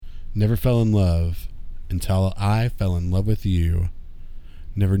Never fell in love until I fell in love with you.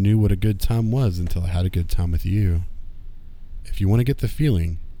 Never knew what a good time was until I had a good time with you. If you want to get the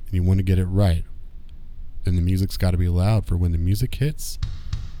feeling and you want to get it right, then the music's got to be loud, for when the music hits,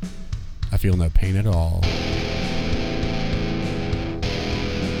 I feel no pain at all.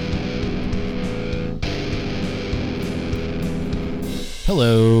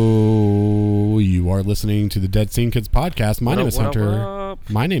 Hello, you are listening to the Dead Scene Kids podcast. My name is Hunter.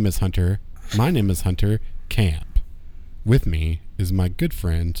 My name is Hunter. My name is Hunter Camp. With me is my good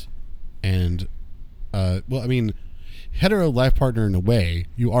friend and, hetero life partner in a way.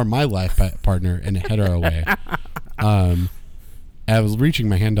 You are my life partner in a hetero way. I was reaching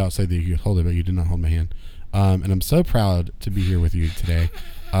my hand out so that you could hold it, but you did not hold my hand. And I'm so proud to be here with you today.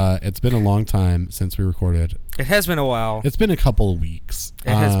 It's been a long time since we recorded. It has been a while. It's been a couple of weeks.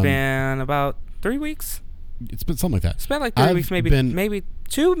 It has been about 3 weeks. It's been something like that. It's been like 3 weeks, maybe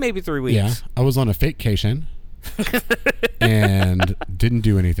 2, maybe 3 weeks. Yeah, I was on a vacation and didn't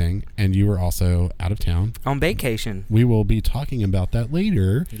do anything, and you were also out of town. On vacation. We will be talking about that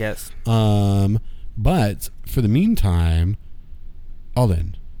later. Yes. But for the meantime,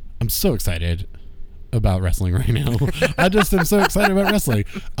 Alden, I'm so excited about wrestling right now. I just am so excited about wrestling.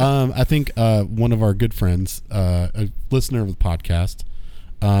 I think one of our good friends, a listener of the podcast,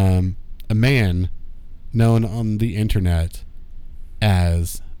 a man known on the internet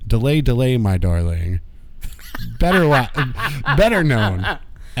as Delay My Darling, better known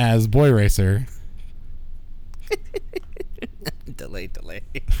as Boy Racer. Delay.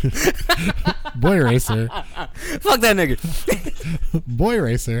 Boy Racer. Fuck that nigga. Boy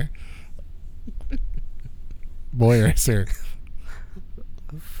Racer. Boy Racer.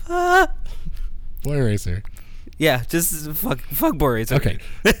 Boy Racer. Yeah, just fuck Boy Racer. Okay.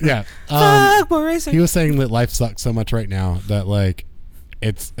 Yeah. Fuck Boy Racer. He was saying that life sucks so much right now that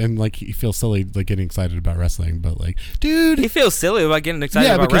he feels silly like getting excited about wrestling, but like, dude, he feels silly about getting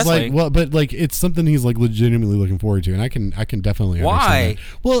excited about wrestling. But it's something he's like legitimately looking forward to, and I can definitely understand that.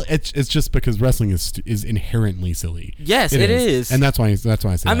 Well, it's just because wrestling is inherently silly. Yes, it is, and that's why I say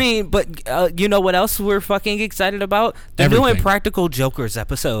that. I mean, but you know what else we're fucking excited about? The new Impractical Jokers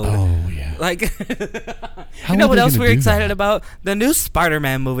episode. Oh yeah, like you know what else we're excited about? The new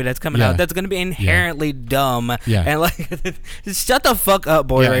Spider-Man movie that's coming out. That's going to be inherently dumb. Yeah, and like, shut the fuck up,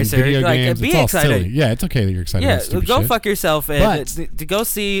 Boy Racer. Like, games, be excited. Yeah, it's okay that you're excited. Yeah, go shit. Fuck yourself and to go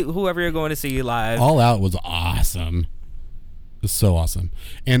see whoever you're going to see live. All Out was awesome. It was so awesome.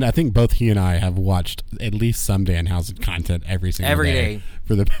 And I think both he and I have watched at least some Danhausen content every day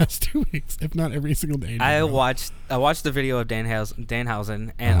for the past 2 weeks, if not every single day. I watched the video of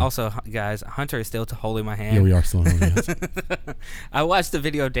Danhausen, and also, guys, Hunter is still holding my hand. Yeah, we are still holding hands. I watched the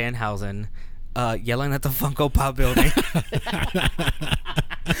video of Danhausen yelling at the Funko Pop building.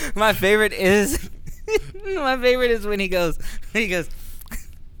 My favorite is when he goes, make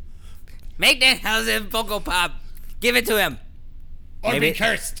Danhausen Funko Pop, give it to him. Or be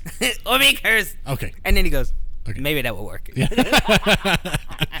cursed. Or be cursed. Okay. And then he goes, maybe that will work. Yeah.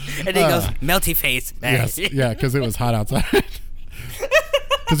 And then he goes, melty face. Yes. Yeah, because it was hot outside.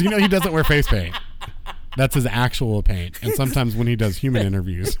 Because he doesn't wear face paint. That's his actual paint. And sometimes when he does human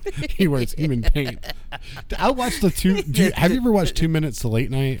interviews, he wears human paint. I watched have you ever watched 2 Minutes to Late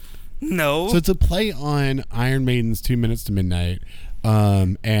Night? No. So it's a play on Iron Maiden's 2 Minutes to Midnight.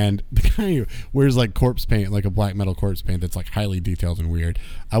 And the guy who wears like corpse paint, like a black metal corpse paint that's like highly detailed and weird.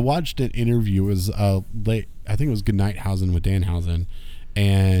 I watched an interview. It was I think it was Goodnighthausen with Danhausen.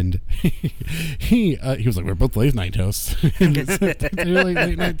 And he was like, we're both late night hosts. They're like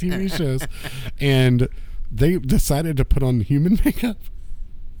late night TV shows. And they decided to put on human makeup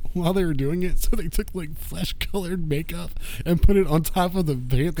while they were doing it. So they took like flesh colored makeup and put it on top of the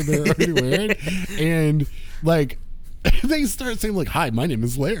paint that they were already wearing. And like, they start saying like, hi, my name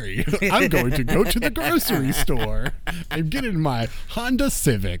is Larry. I'm going to go to the grocery store and get in my Honda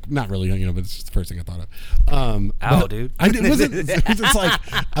Civic. Not really, but it's just the first thing I thought of. Dude. It's like,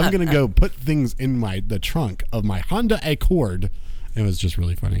 I'm going to go put things in the trunk of my Honda Accord. It was just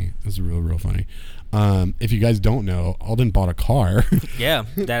really funny. It was real funny. If you guys don't know, Alden bought a car. Yeah,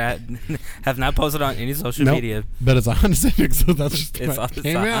 that I have not posted on any social media. But it's a Honda Civic, so that's just it's a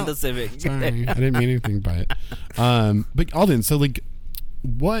Honda Civic. Sorry, I didn't mean anything by it. But Alden, so like,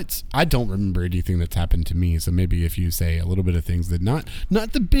 what? I don't remember anything that's happened to me. So maybe if you say a little bit of things that not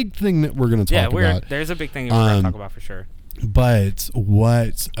the big thing that we're going to talk about. There's a big thing we're going to talk about for sure. But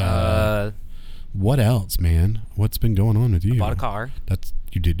what? What else, man? What's been going on with you? I bought a car.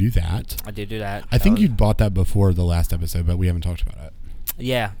 You did do that. I did do that. I think you'd bought that before the last episode, but we haven't talked about it.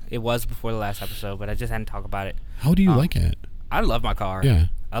 Yeah, it was before the last episode, but I just hadn't talked about it. How do you like it? I love my car. Yeah.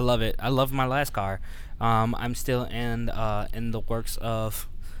 I love it. I love my last car. I'm still in the works of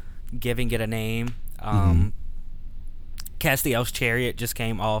giving it a name. Castiel's Chariot just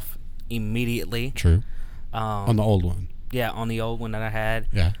came off immediately. True. On the old one. Yeah, on the old one that I had.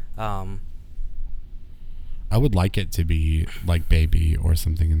 Yeah. I would like it to be like Baby or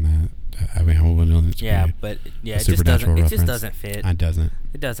something in that. I mean, I would want it to be but yeah, it just doesn't. It just doesn't fit. It doesn't.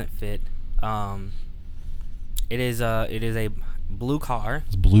 It doesn't fit. It is a blue car.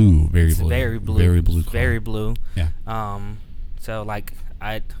 It's blue, very blue. Very blue. Very blue car. Very blue. Yeah. So like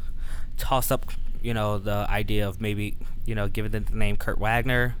I tossed up, the idea of maybe, giving it the name Kurt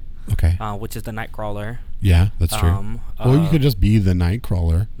Wagner. Okay. Which is the Nightcrawler. Yeah, that's true. Or you could just be the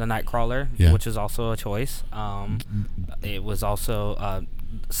Nightcrawler. The Nightcrawler, which is also a choice. It was also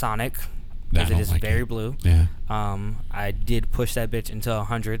Sonic, because it is very blue. Yeah. I did push that bitch into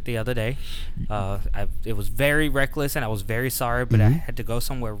 100 the other day. It was very reckless, and I was very sorry, but I had to go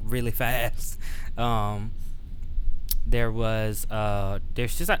somewhere really fast. There's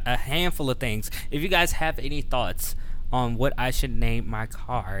just a handful of things. If you guys have any thoughts on what I should name my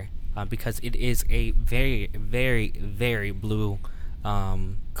car, because it is a very, very, very blue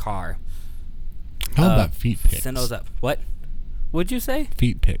car. How about feet pics? Send those up. What? What'd you say?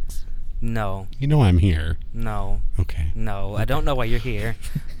 Feet pics. No. You know I'm here. No. Okay. No, I don't know why you're here.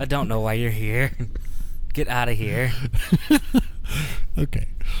 I don't know why you're here. Get out of here. Okay.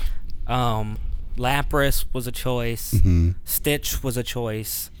 Lapras was a choice. Mm-hmm. Stitch was a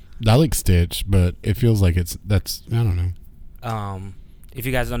choice. I like Stitch, but it feels like I don't know. If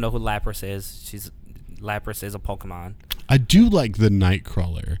you guys don't know who Lapras is, Lapras is a Pokemon. I do like the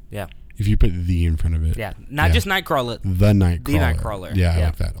Nightcrawler. Yeah. If you put the in front of it. Yeah. Not just Nightcrawler. The Nightcrawler. The Nightcrawler. Yeah, I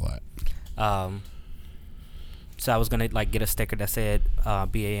like that a lot. So I was gonna get a sticker that said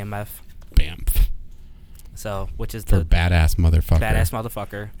BAMF. BAMF. So which is for badass motherfucker. Badass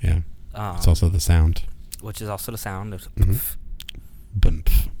motherfucker. Yeah. It's also the sound. Which is also the sound. Bump.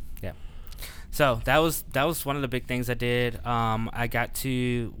 Yeah. So that was one of the big things I did.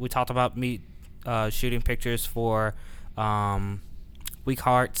 We talked about me shooting pictures for Weak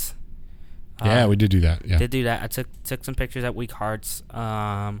Hearts. Yeah, we did do that. Yeah. Did do that. I took some pictures at Weak Hearts.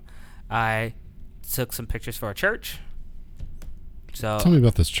 I took some pictures for a church. So tell me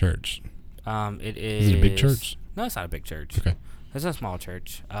about this church. It is it a big church? No, it's not a big church. Okay. It's a small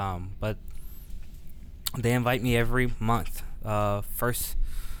church. But they invite me every month. First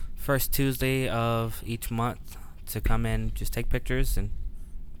Tuesday of each month to come in, just take pictures and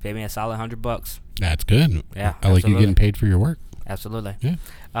pay me a solid $100. That's good. Yeah, I like you getting paid for your work. Absolutely. Yeah.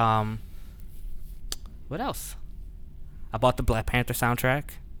 What else? I bought the Black Panther soundtrack.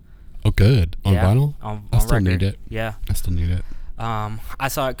 Oh, good. On vinyl? On I still record. need it. Yeah. I still need it. I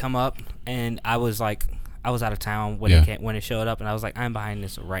saw it come up, and I was out of town when it showed up, and I was like, I'm buying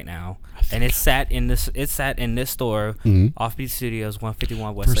this right now. And it sat in this store, Offbeat Studios,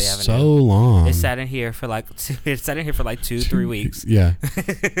 151 Wesley Avenue. For so long. It sat in here for like 2-3 weeks. Yeah.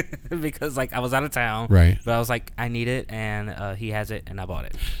 Because I was out of town. Right. But I was like, I need it, and he has it, and I bought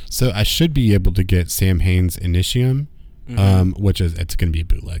it. So I should be able to get Sam Hain's Initium. Which is, it's going to be a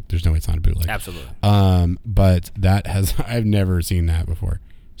bootleg. There's no way it's not a bootleg. Absolutely. But I've never seen that before.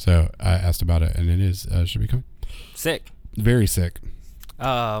 So I asked about it, and it is should be coming. Sick. Very sick.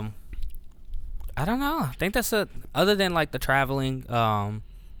 I don't know. I think that's other than the traveling,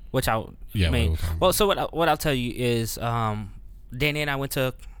 which so what I'll tell you is, Danny and I went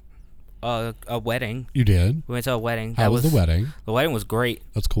to a wedding. You did? We went to a wedding. How was the wedding? The wedding was great.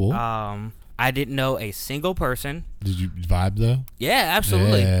 That's cool. I didn't know a single person. Did you vibe though? Yeah,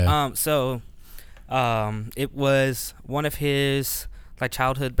 absolutely. Yeah. It was one of his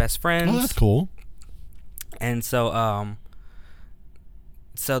childhood best friends. Oh, that's cool. And so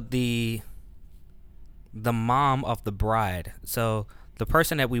the mom of the bride. So the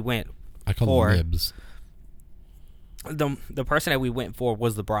person that we went I call them libs. The person that we went for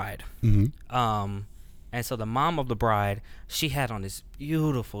was the bride. Mm-hmm. And so the mom of the bride, she had on this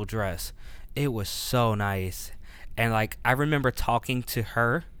beautiful dress. It was so nice. And I remember talking to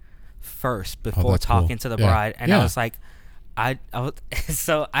her first before talking to the bride. And I was like,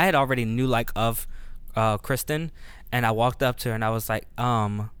 so I had already knew of Kristen, and I walked up to her and I was like,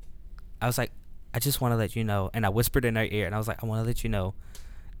 I just want to let you know. And I whispered in her ear and I was like, I want to let you know,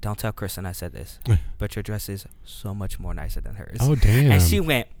 don't tell Kristen I said this, but your dress is so much more nicer than hers. Oh, damn. And she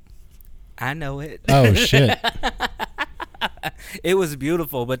went, I know it. Oh, shit. It was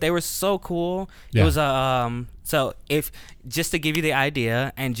beautiful, but they were so cool. Yeah. It was so if just to give you the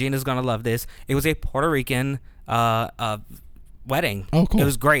idea, and Gina's gonna love this, it was a Puerto Rican wedding. Oh, cool. It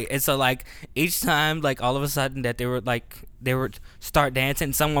was great. And so each time all of a sudden that they were they would start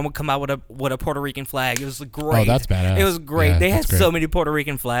dancing. Someone would come out with a Puerto Rican flag. It was great. Oh, that's badass. It was great. Yeah, they had great. so many Puerto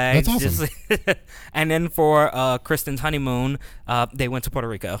Rican flags. That's awesome. And then for Kristen's honeymoon, they went to Puerto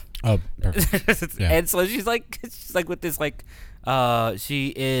Rico. Oh, perfect. Yeah. And so she's like with this like.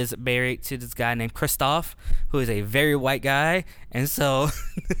 She is married to this guy named Christoph, who is a very white guy, and so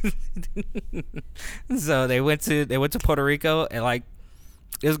so they went to Puerto Rico, and like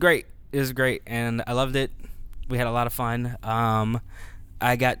it was great, and I loved it. We had a lot of fun.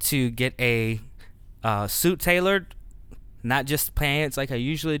 I got to get a suit tailored, not just pants like I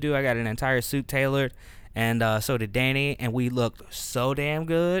usually do. I got an entire suit tailored, and so did Danny, and we looked so damn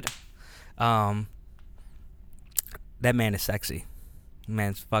good. That man is sexy.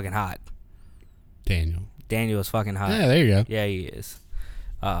 Man's fucking hot. Daniel is fucking hot. Yeah, there you go. Yeah, he is.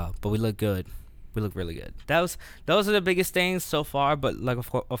 But we look good. We look really good. Those are the biggest things so far. But like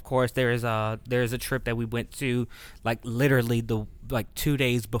of course there is a trip that we went to like literally 2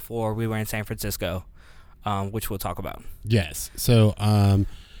 days before we were in San Francisco, which we'll talk about. Yes. So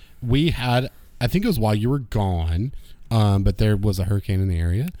we had, I think it was while you were gone. But there was a hurricane in the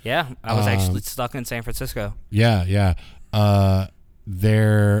area. Yeah, I was actually stuck in San Francisco. Yeah. So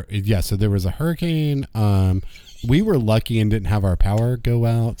there was a hurricane. We were lucky and didn't have our power go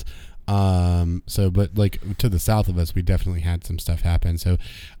out. But like to the south of us, we definitely had some stuff happen. So,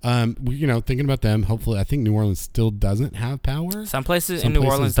 thinking about them, hopefully, I think New Orleans still doesn't have power. Some places in New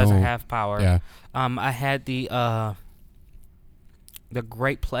Orleans doesn't have power. Yeah. I had the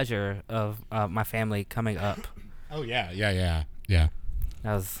great pleasure of my family coming up. Oh yeah. That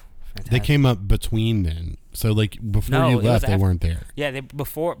was fantastic. They came up between then. So like before you left, they weren't there. Yeah,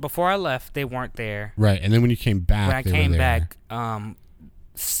 before I left, they weren't there. Right, and then when you came back, when I came back,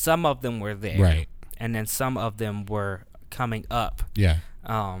 some of them were there. Right, and then some of them were coming up. Yeah.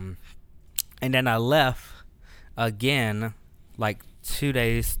 And then I left again, like 3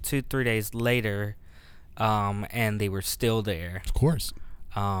 days later, and they were still there. Of course.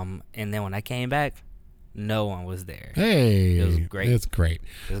 And then when I came back, no one was there. Hey, it was great. It's great.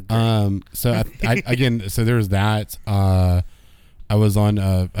 It was great. So I again, so there was that. I was on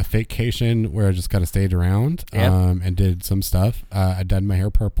a vacation where I just kind of stayed around, and did some stuff. I dyed my hair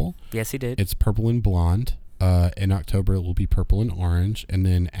purple. Yes, he did. It's purple and blonde. In October, it will be purple and orange, and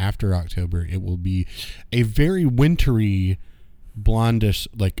then after October, it will be a very wintry, blondish,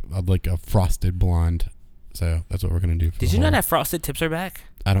 like a frosted blonde. So that's what we're gonna do. Did you know that frosted tips are back?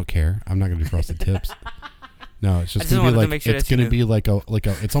 I don't care. I'm not gonna do frosted tips. No, it's just gonna be like make sure it's gonna be like a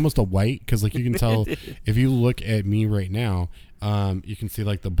it's almost a white, because like you can tell if you look at me right now, you can see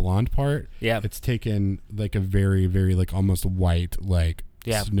like the blonde part. Yeah, it's taken like a very very like almost white, like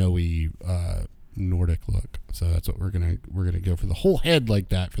snowy Nordic look. So that's what we're gonna go for the whole head like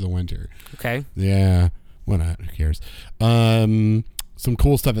that for the winter. Okay. Yeah. Why not? Who cares? Some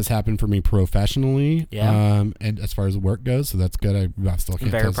cool stuff has happened for me professionally. Yeah. And as far as work goes, so that's good. I still can't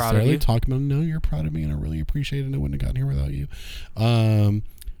very proud of you. talk about. No, you're proud of me, and I really appreciate it. I wouldn't have gotten here without you.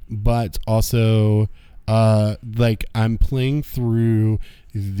 But also, like I'm playing through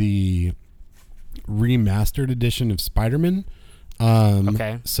the remastered edition of Spider-Man.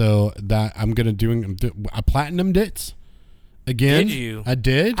 Okay. So that I platinumed it. Again, did you? I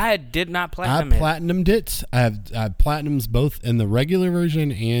did. I did not platinum it. I platinumed it. I have platinums both in the regular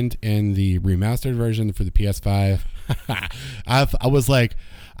version and in the remastered version for the PS5. I was like,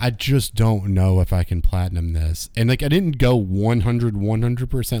 I just don't know if I can platinum this. And like I didn't go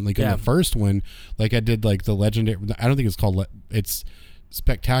 100% like in the first one. Like I did like the legendary. I don't think it's called. It's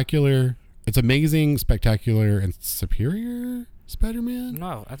spectacular. It's amazing, spectacular, and superior Spider-Man.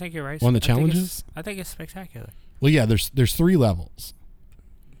 No, I think you're right. One of the challenges. I think it's spectacular. Well, yeah, there's 3 levels.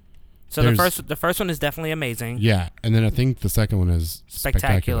 So the first one is definitely amazing. Yeah, and then I think the second one is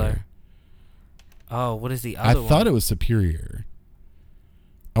spectacular. Oh, what is the other one? I thought it was superior.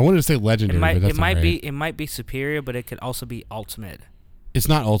 I wanted to say legendary, but that's not right. It might be superior, but it could also be ultimate. It's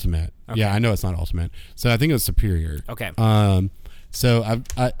not ultimate. Okay. Yeah, I know it's not ultimate. So I think it was superior. Okay. So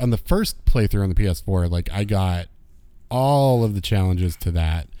I on the first playthrough on the PS4, like I got all of the challenges to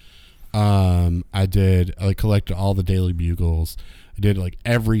that. I collected all the daily bugles. I did like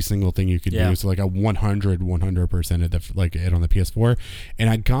every single thing you could do. So like I 100% at it on the PS4, and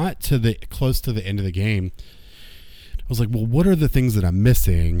I got to close to the end of the game. I was like, well, what are the things that I'm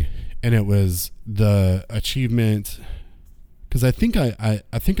missing? And it was the achievement, because I think I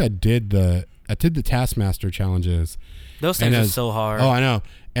did the Taskmaster challenges. Those things are so hard. Oh, I know.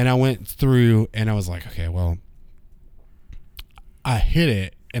 And I went through and I was like, okay, well, I hit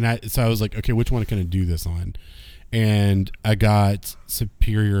it. And I was like, okay, which one can I do this on? And I got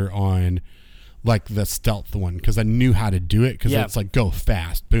superior on like the stealth one because I knew how to do it because it's like go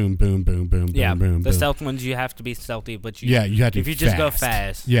fast, boom, boom, boom, boom, boom, boom. The stealth ones you have to be stealthy, but you have to. If you just go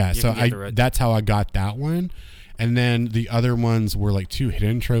fast, so that's how I got that one, and then the other ones were like 2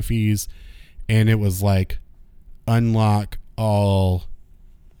 hidden trophies, and it was like unlock all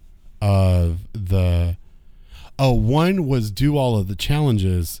of the. Oh, one was do all of the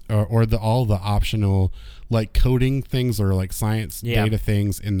challenges or all the optional like coding things or like science data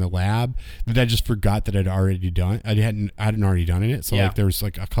things in the lab that I just forgot that I'd already done. I hadn't already done it. So like there was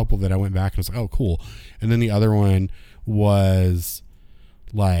like a couple that I went back and was like, oh, cool. And then the other one was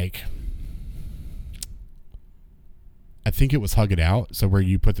like, I think it was Hug It Out. So where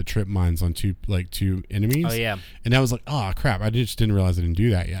you put the trip mines on two enemies. Oh yeah. And I was like, oh crap, I just didn't realize I didn't do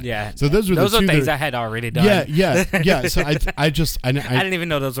that yet. Yeah. So those are things I had already done. Yeah. So I didn't even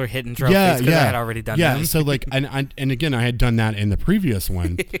know those were hidden trophies because I had already done them. Yeah. So like, and again, I had done that in the previous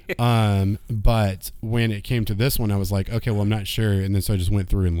one. But when it came to this one, I was like, okay, well, I'm not sure. And then so I just went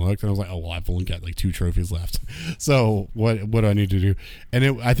through and looked, and I was like, oh well, I've only got like 2 trophies left. So what do I need to do?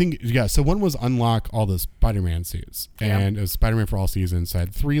 And I think so one was unlock all the Spider-Man suits. And it was Spider-Man for all seasons. So I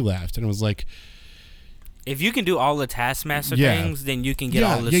had 3 left, and it was like, if you can do all the Taskmaster things, then you can get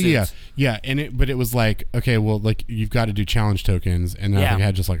all the suits. Yeah. And but it was like, okay, well, like you've got to do challenge tokens, and I think I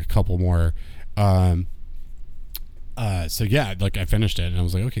had just like a couple more. So yeah, like I finished it, and I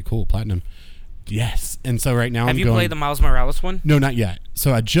was like, okay, cool, platinum. Yes. And so right now have you played the Miles Morales one? No, not yet.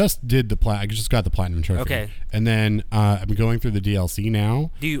 So I just did I just got the platinum trophy. Okay. And then I'm going through the DLC now.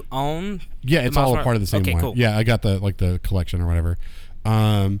 Do you own? Yeah, it's all a part of the same one. Cool. Yeah, I got the collection or whatever.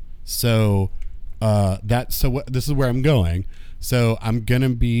 This is where I'm going. So I'm gonna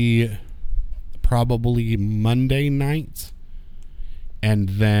be probably Monday night, and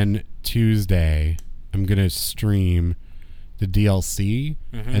then Tuesday I'm gonna stream the DLC,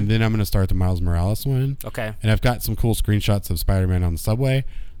 and then I'm going to start the Miles Morales one. Okay. And I've got some cool screenshots of Spider-Man on the subway,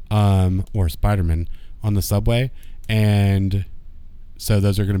 or Spider-Man on the subway, and so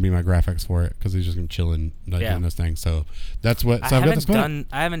those are going to be my graphics for it because he's just going to chill and doing this thing. So that's what. So I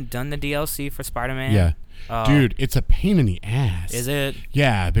haven't done the DLC for Spider-Man. Yeah. Dude, it's a pain in the ass. Is it?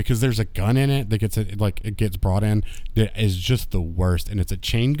 Yeah, because there's a gun in it that it gets brought in that is just the worst, and it's a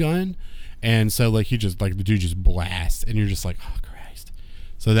chain gun. And so, like, the dude just blasts, and you're just like, oh, Christ.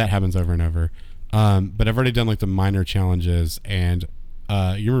 So that happens over and over. But I've already done, like, the minor challenges, and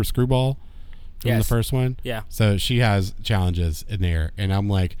you remember Screwball from the first one? Yeah. So she has challenges in there, and I'm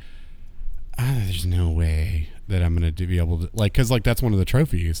like, there's no way that I'm going to be able to, like, because, like, that's one of the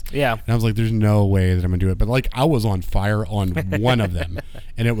trophies. Yeah. And I was like, there's no way that I'm going to do it. But, like, I was on fire on one of them,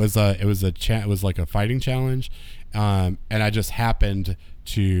 and it was like a fighting challenge, and I just happened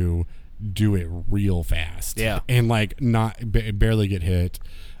to do it real fast, and like barely get hit.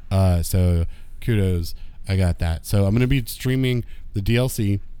 So kudos, I got that. So I'm gonna be streaming the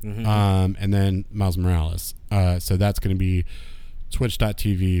DLC, and then Miles Morales. So that's gonna be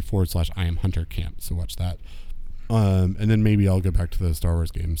twitch.tv/I am Hunter Camp. So watch that. And then maybe I'll go back to the Star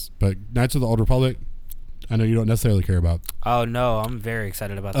Wars games. But Knights of the Old Republic, I know you don't necessarily care about. Oh no, I'm very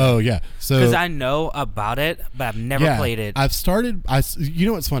excited about that. Oh yeah, so because I know about it, but I've never played it. I've started. You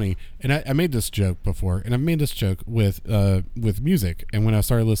know what's funny? And I made this joke before, and I've made this joke with music. And when I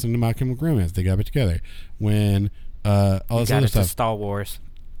started listening to My Chemical Romance, they got it together. When all this other stuff, Star Wars.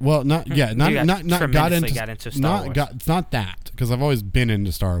 Well, not got into Star Wars. It's not that because I've always been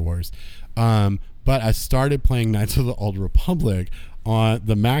into Star Wars. But I started playing Knights of the Old Republic on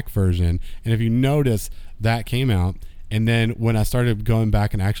the Mac version, and if you notice, that came out, and then when I started going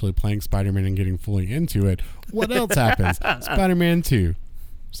back and actually playing Spider-Man and getting fully into it, what else happens? Spider-Man 2.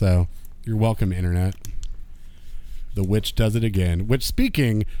 So you're welcome, internet. The witch does it again. Which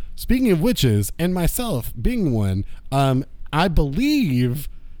speaking of witches and myself being one, I believe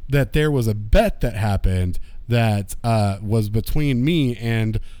that there was a bet that happened that was between me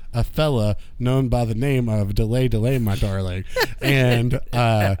and a fella known by the name of Delay, my darling. And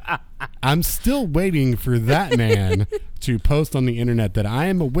I'm still waiting for that man to post on the internet that I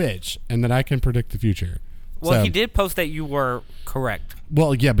am a witch and that I can predict the future. Well, so, he did post that you were correct.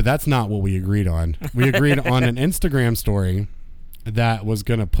 Well, yeah, but that's not what we agreed on. We agreed on an Instagram story that was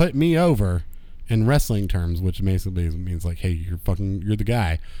going to put me over in wrestling terms, which basically means like, hey, you're the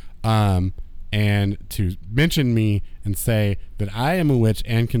guy. And to mention me and say that I am a witch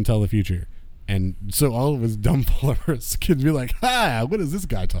and can tell the future. And so all of his dumb followers could be like, what is this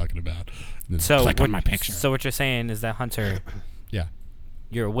guy talking about? So click on my picture. So what you're saying is that, Hunter, yeah,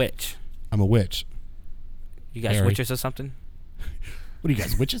 you're a witch. I'm a witch. You guys witches or something? What are you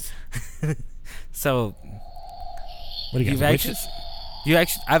guys, witches? So what are you guys, witches?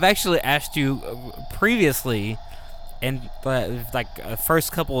 I've actually asked you previously, in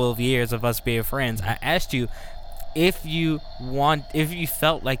first couple of years of us being friends. I asked you if you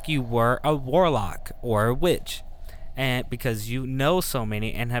felt like you were a warlock or a witch, and because you know so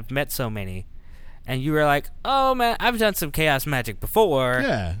many and have met so many, and you were like, "Oh man, I've done some chaos magic before."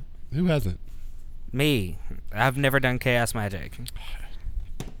 Yeah, who hasn't? Me, I've never done chaos magic.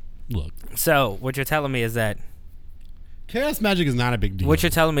 Look, so what you're telling me is that chaos magic is not a big deal. What you're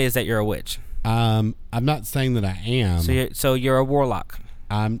telling me is that you're a witch. I'm not saying that I am. So you're a warlock.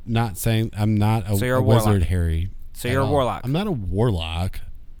 I'm not saying I'm not a, so you're a wizard, Harry. So you're a warlock. I'm not a warlock.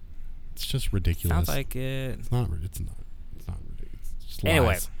 It's just ridiculous. Sounds like it. It's not ridiculous. It's just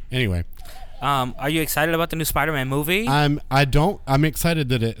lies. Anyway. Are you excited about the new Spider-Man movie? I'm excited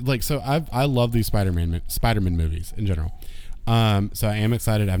that it I love these Spider-Man movies in general. So I am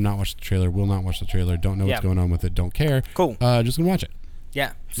excited. I've not watched the trailer. Will not watch the trailer. Don't know what's going on with it. Don't care. Cool. Just gonna watch it.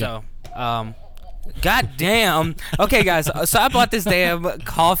 Yeah. So, God damn. Okay, guys. So I bought this damn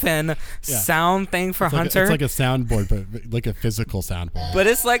coffin sound thing for Hunter. It's like a soundboard, but like a physical soundboard. But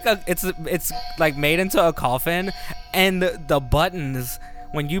it's like it's like made into a coffin, and the buttons,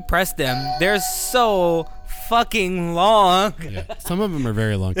 when you press them, they're so fucking long. Yeah. Some of them are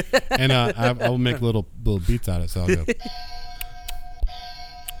very long, and I'll make little beats out of it. So I'll go.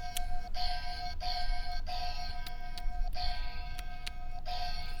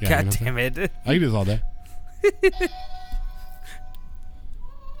 Yeah, God damn it. I can do this all day.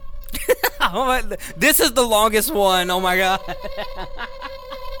 This is the longest one. Oh my God.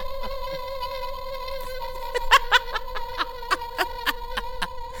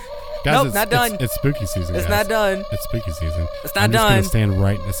 Guys, not done. It's spooky season. It's guys. not done. It's spooky season. It's not I'm done. just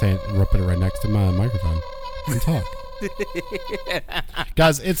gonna put it right next to my microphone and talk.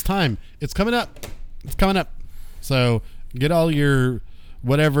 Guys, it's time. It's coming up. So get all your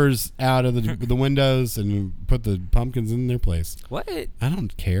whatever's out of the windows and put the pumpkins in their place. What? I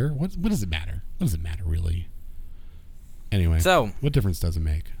don't care. What does it matter? What does it matter really? Anyway, so what difference does it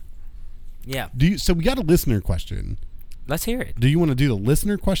make? Yeah. So we got a listener question. Let's hear it. Do you want to do the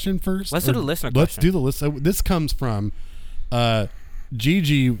listener question first? Let's do the listener question. Let's do the list. So this comes from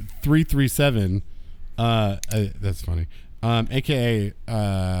GG337. That's funny. AKA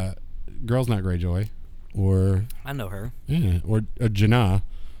Girls Not Greyjoy. Or I know her. Yeah, or Jana.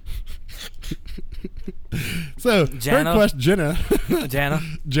 So Jana. her question,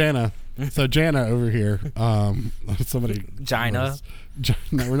 Jana. So Jana over here. Somebody. Gina.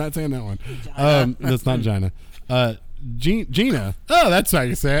 No, we're not saying that one. That's not Gina. Gina. Oh, that's how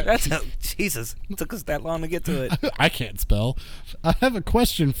you say it. Jesus, it took us that long to get to it. I can't spell. I have a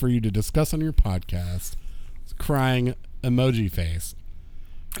question for you to discuss on your podcast. It's crying emoji face.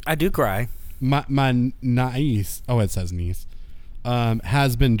 I do cry. My niece, it says niece,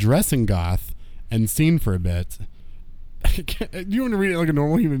 has been dressing goth and seen for a bit. Do you want to read it like a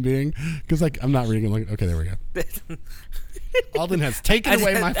normal human being? Because I'm not reading it like, okay, there we go. Alden has taken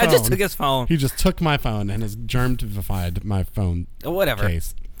away my phone. I just took his phone. He just took my phone and has germified my phone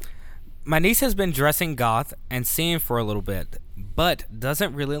case. My niece has been dressing goth and seen for a little bit, but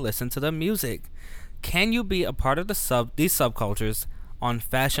doesn't really listen to the music. Can you be a part of these subcultures on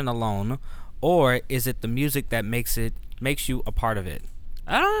fashion alone? Or is it the music that makes you a part of it?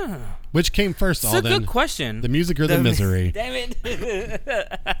 I don't know. Which came first, Alden? It's a good question. The music or the misery? Damn it.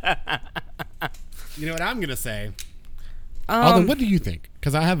 You know what I'm going to say? Alden, what do you think?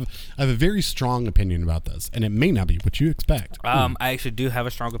 Because I have a very strong opinion about this, and it may not be what you expect. I actually do have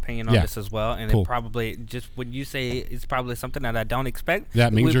a strong opinion on this as well, and it probably, just when you say it's probably something that I don't expect,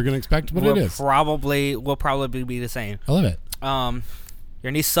 that means you're going to expect what it is. Will probably be the same. I love it.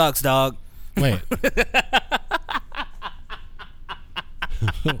 Your niece sucks, dog. Wait.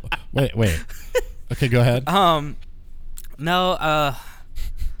 wait. Okay, go ahead. No,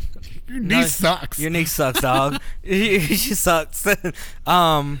 your niece sucks. Your niece sucks, dog. She sucks.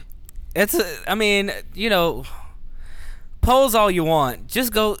 Pose all you want.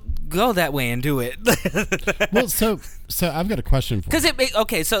 Just go that way and do it. Well, so I've got a question for you.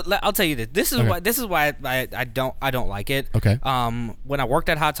 So I'll tell you this. This is why I don't like it. Okay. When I worked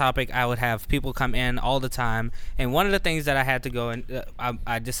at Hot Topic, I would have people come in all the time, and one of the things that I had to go and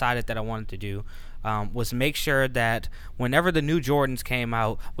I decided that I wanted to do was make sure that whenever the new Jordans came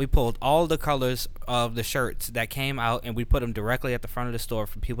out, we pulled all the colors of the shirts that came out and we put them directly at the front of the store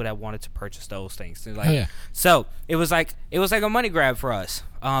for people that wanted to purchase those things. So it was like a money grab for us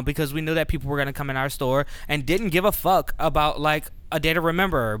because we knew that people were going to come in our store and didn't give a fuck about like a day to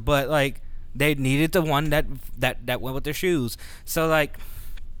remember, but like they needed the one that went with their shoes. So like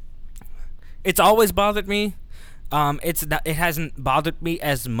it's always bothered me it hasn't bothered me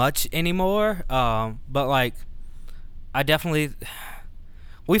as much anymore. But like, I definitely,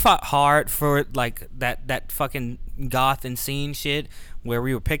 we fought hard for that fucking goth and scene shit where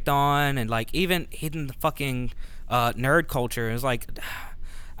we were picked on, and like even the fucking nerd culture. It was like,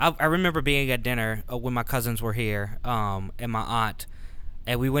 I remember being at dinner when my cousins were here, and my aunt,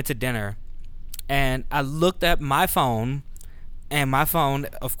 and we went to dinner, and I looked at my phone, and my phone,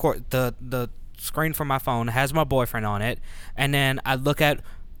 of course, the screen for my phone has my boyfriend on it, and then I look at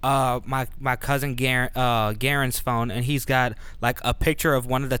my cousin Garen's phone, and he's got like a picture of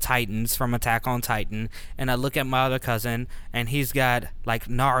one of the Titans from Attack on Titan, and I look at my other cousin, and he's got like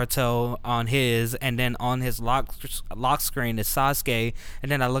Naruto on his, and then on his lock screen is Sasuke,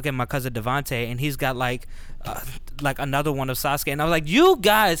 and then I look at my cousin Devontae, and he's got like another one of Sasuke, and I was like, you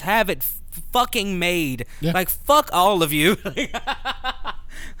guys have it fucking made. Yeah. Like, fuck all of you.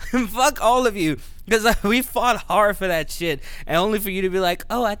 Fuck all of you, because we fought hard for that shit, and only for you to be like,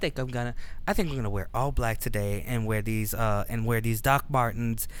 oh, I think we're gonna wear all black today and wear these Doc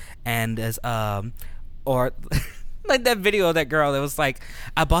Martens, and as or like that video of that girl that was like,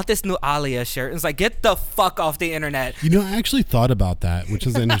 I bought this new Alia shirt, and it's like, get the fuck off the internet. You know, I actually thought about that, which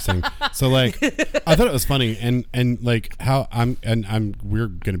is interesting. So like, I thought it was funny, and like how we're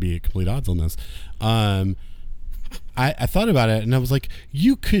gonna be at complete odds on this. I thought about it, and I was like,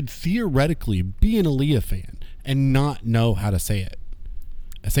 you could theoretically be an Aaliyah fan and not know how to say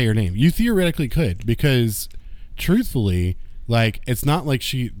her name. You theoretically could, because truthfully, like, it's not like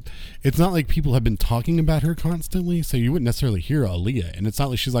people have been talking about her constantly, so you wouldn't necessarily hear Aaliyah, and it's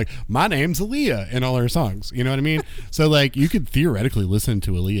not like she's like, my name's Aaliyah in all her songs, you know what I mean? So like, you could theoretically listen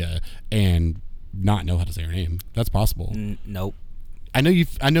to Aaliyah and not know how to say her name. That's possible. Nope. I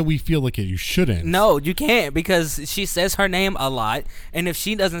know we feel like you shouldn't. No, you can't, because she says her name a lot, and if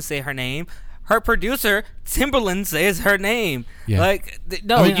she doesn't say her name, her producer Timberland says her name. Yeah. Like,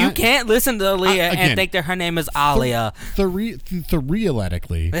 no, I mean, you can't listen to Aaliyah and think that her name is Alia.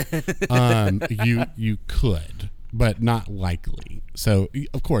 Theoretically, you could, but not likely. So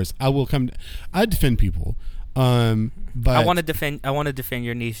of course I defend people, but I want to defend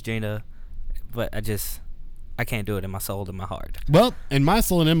your niece Gina, but I can't do it in my soul and my heart. Well, in my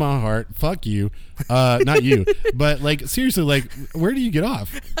soul and in my heart, fuck you. Not you. But like, seriously, like, where do you get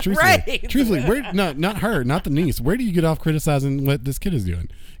off? Truthfully, where? No, not her, not the niece. Where do you get off criticizing what this kid is doing?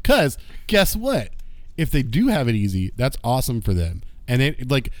 Because guess what? If they do have it easy, that's awesome for them. And it,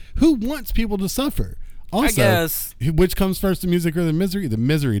 like, who wants people to suffer? Also, I guess, which comes first, the music or the misery? The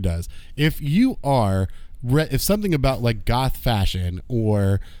misery does. If you are, if something about like goth fashion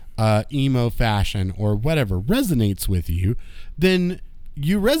or emo fashion or whatever resonates with you, then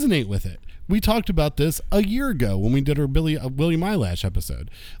you resonate with it. We talked about this a year ago when we did our William Eyelash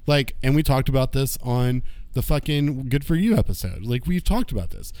episode, like, and we talked about this on the fucking Good For You episode. Like, we've talked about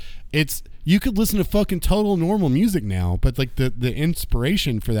this. It's, you could listen to fucking total normal music now, but like the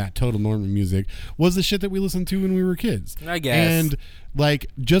inspiration for that total normal music was the shit that we listened to when we were kids, I guess. And like,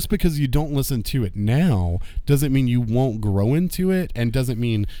 just because you don't listen to it now doesn't mean you won't grow into it, and doesn't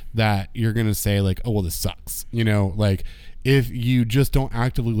mean that you're gonna say like, oh well, this sucks, you know. Like, if you just don't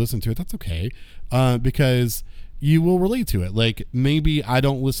actively listen to it, that's okay, because you will relate to it. Like, maybe I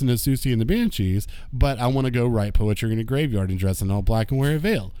don't listen to Susie and the Banshees, but I want to go write poetry in a graveyard and dress in all black and wear a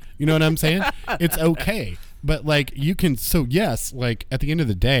veil. You know what I'm saying? It's okay. But like, you can, so yes, like at the end of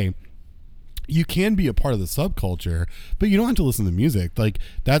the day, you can be a part of the subculture, but you don't have to listen to music. Like,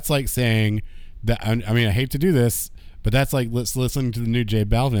 that's like saying that, I mean, I hate to do this, but that's like, let's listen to the new J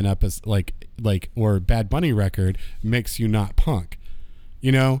Balvin episode, like, or Bad Bunny record makes you not punk,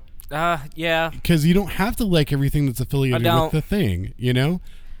 you know? Yeah. Because you don't have to like everything that's affiliated with the thing, you know?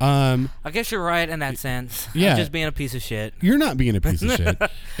 I guess you're right in that sense. Yeah. I'm just being a piece of shit. You're not being a piece of shit.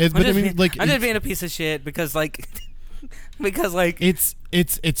 I'm just being a piece of shit because like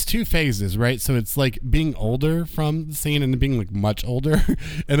it's two phases, right? So it's like being older from the scene and being like much older.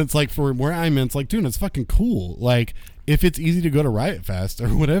 And it's like, for where I'm in, it's like, dude, it's fucking cool. Like, if it's easy to go to Riot Fest or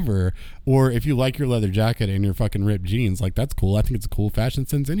whatever, or if you like your leather jacket and your fucking ripped jeans, like, that's cool. I think it's a cool fashion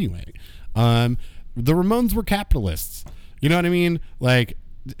sense anyway. The Ramones were capitalists. You know what I mean? Like,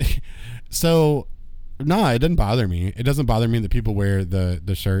 so no, it doesn't bother me. It doesn't bother me that people wear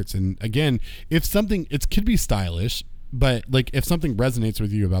the shirts. And again, if something, it could be stylish, but like, if something resonates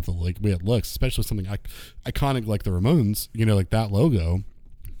with you about the like way it looks, especially something iconic like the Ramones, you know, like that logo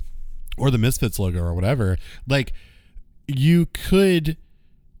or the Misfits logo or whatever, like, you could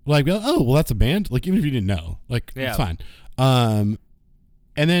like, oh well, that's a band. Like, even if you didn't know, like, yeah, it's fine. And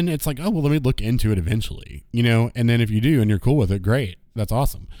then it's like, oh well, let me look into it eventually, you know. And then if you do and you're cool with it, great, that's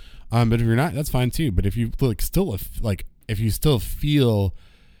awesome. But if you're not, that's fine too. But if you if you still feel,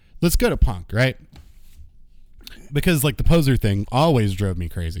 let's go to punk, right? Because like the poser thing always drove me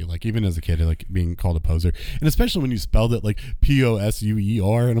crazy. Like even as a kid, like being called a poser, and especially when you spelled it like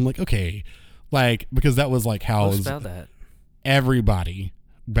Posuer, and I'm like, okay, like because that was like how spell that. Everybody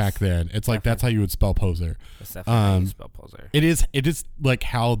back then. It's like that's how you would spell poser. That's definitely how you spell poser. It is like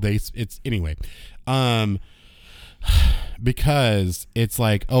how it's anyway. Because it's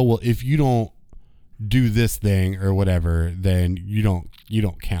like, oh well, if you don't do this thing or whatever, then you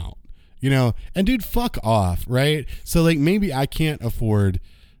don't count. You know, and dude, fuck off, right? So like maybe I can't afford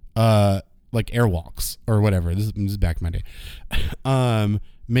like Airwalks or whatever. This is back in my day.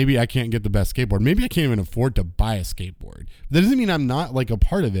 Maybe I can't get the best skateboard. Maybe I can't even afford to buy a skateboard. That doesn't mean I'm not like a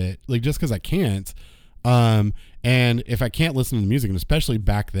part of it. Like just because I can't. And if I can't listen to the music, and especially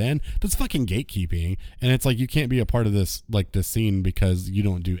back then, that's fucking gatekeeping. And it's like you can't be a part of this like this scene because you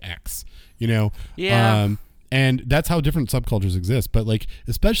don't do X. You know? Yeah. And that's how different subcultures exist. But like,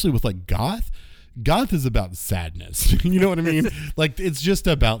 especially with like goth is about sadness. You know what I mean? Like it's just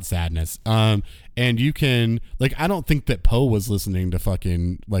about sadness. And you can like, I don't think that Poe was listening to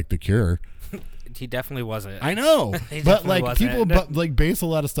fucking like The Cure. He definitely wasn't. I know, but like people like base a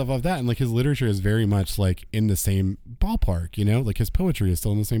lot of stuff off that, and like his literature is very much like in the same ballpark. You know, like his poetry is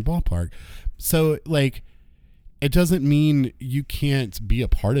still in the same ballpark. So like, it doesn't mean you can't be a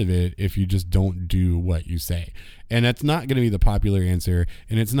part of it if you just don't do what you say. And that's not going to be the popular answer.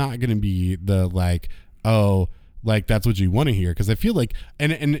 And it's not going to be the like, oh, like that's what you want to hear. Cause I feel like,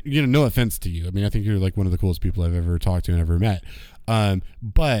 and you know, no offense to you. I mean, I think you're like one of the coolest people I've ever talked to and ever met.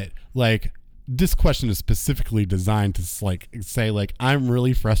 But like, this question is specifically designed to like say like I'm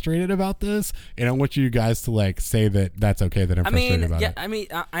really frustrated about this, and I want you guys to like say that that's okay that I'm frustrated about it. I mean,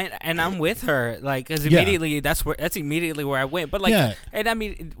 I'm with her like because immediately that's immediately where I went. But like, and I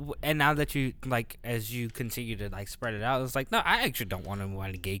mean, and now that you like as you continue to like spread it out, it's like no, I actually don't want to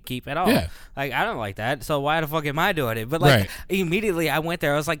gatekeep at all. Yeah. Like I don't like that. So why the fuck am I doing it? But like immediately I went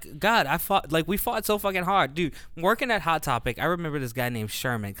there. I was like, God, we fought so fucking hard, dude. Working at Hot Topic, I remember this guy named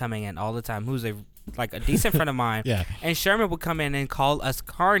Sherman coming in all the time. Who's a decent friend of mine. Yeah. And Sherman would come in and call us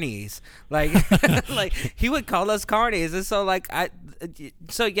carnies. Like like he would call us carnies. And so like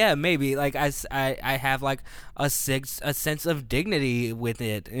maybe like I have like a sense of dignity with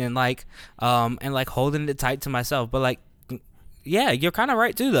it and like holding it tight to myself. But like yeah, you're kind of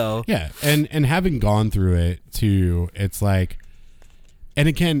right too though. Yeah. And having gone through it too, it's like, and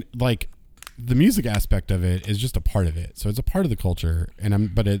again, like the music aspect of it is just a part of it. So it's a part of the culture and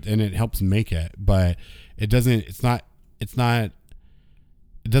it helps make it, but it doesn't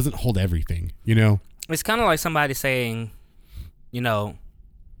hold everything, you know? It's kind of like somebody saying, you know,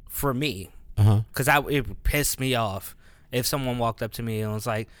 for me, cause it pissed me off if someone walked up to me and was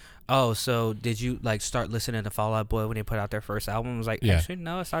like, oh, so did you like start listening to Fall Out Boy when they put out their first album? I was like, actually,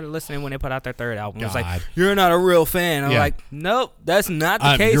 no, I started listening when they put out their third album. I was like, you're not a real fan. I'm like, nope, that's not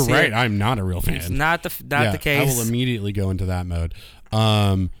the case. You're right. I'm not a real fan. It's not the case. I will immediately go into that mode.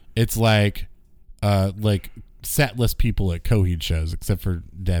 It's like set list people at Coheed shows, except for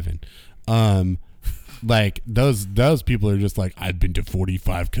Devin. Like those people are just like, I've been to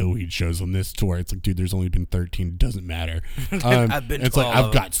 45 Coheed shows on this tour. It's like, dude, there's only been 13. It doesn't matter. It's like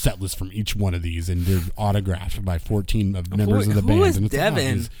I've got set lists from each one of these, and they're autographed by 14 members of the band. Who is and it's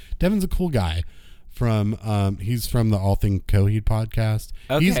Devin? Like, Devin's a cool guy. He's from the All Thing Coheed podcast.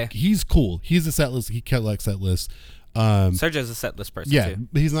 Okay. He's cool. He's a set list. He collects set lists. Sergio's a set list person. Yeah, too.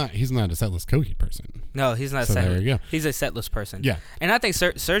 He's not a set list Coheed person. No, he's not. So there you go. He's a set list person. Yeah, and I think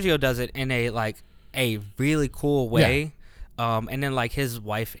Sergio does it in a really cool way. Yeah. And then like his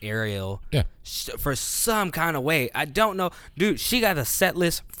wife Ariel. Yeah. For some kind of way, I don't know, dude. She got a set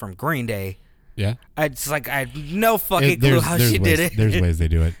list from Green Day. Yeah. I had no fucking clue how she did it. There's ways they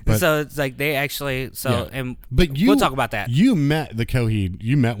do it. But, so it's like they actually but we'll talk about that. You met one of the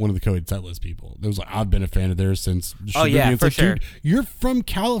Coheed setlist people. It was like, I've been a fan of theirs since Shabooty. Oh yeah, for sure. Dude, you're from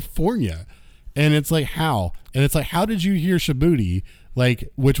California. And it's like, how? And it's like, how did you hear Shabooty? Like,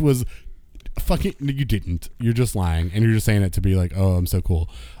 which was fucking, you didn't. You're just lying. And you're just saying it to be like, oh, I'm so cool.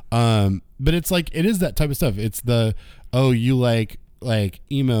 But it's like, it is that type of stuff. It's the, oh, you like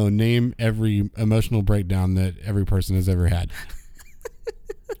emo, name every emotional breakdown that every person has ever had.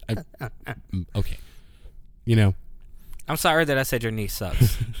 Okay. You know, I'm sorry that I said your niece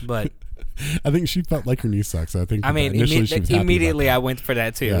sucks, but I think she felt like her niece sucks. I think immediately I went for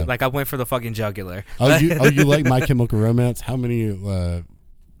that too. Yeah. Like I went for the fucking jugular. You like My Chemical Romance? How many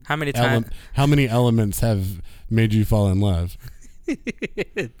times? How many elements have made you fall in love?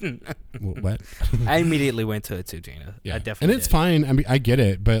 What? I immediately went to it too, Gina. Yeah, I definitely. And it's fine. I mean, I get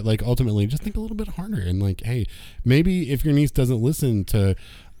it, but like ultimately, just think a little bit harder and like, hey, maybe if your niece doesn't listen to.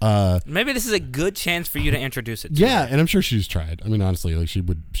 Maybe this is a good chance for you to introduce it to her. her. And I'm sure she's tried. I mean, honestly, like she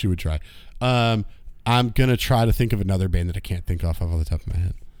would try. I'm gonna try to think of another band that I can't think off the top of my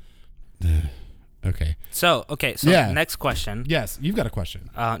head. Okay. So next question. Yes, you've got a question.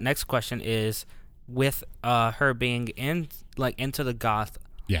 Next question is, with her being into the goth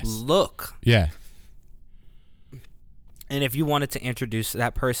look. Yeah. And if you wanted to introduce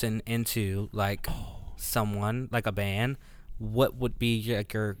that person into like someone, like a band, what would be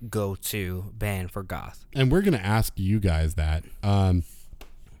like your go-to band for goth? And we're gonna ask you guys that,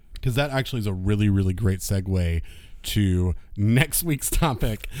 because that actually is a really, really great segue to next week's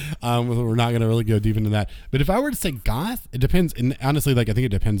topic. We're not going to really go deep into that. But if I were to say goth, it depends. And honestly, like I think it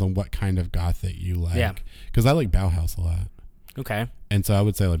depends on what kind of goth that you like. Yeah. Because I like Bauhaus a lot. Okay. And so I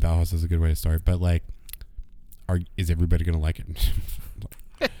would say like Bauhaus is a good way to start. But like, is everybody going to like it?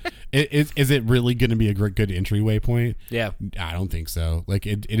 Is it really going to be a good entryway point? Yeah. I don't think so. Like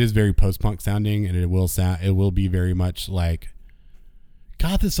it is very post-punk sounding, and it will be very much like,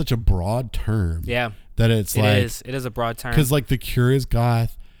 goth is such a broad term. Yeah. That it is a broad term. Because like The Cure is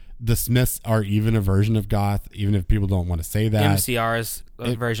goth, the Smiths are even a version of goth, even if people don't want to say that. MCR is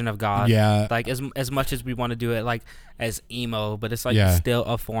a version of goth. Yeah. Like as much as we want to do it like as emo, but it's like still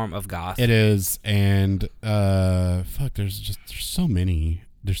a form of goth. It is, and there's so many.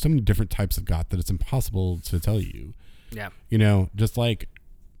 There's so many different types of goth that it's impossible to tell you. Yeah. You know, just like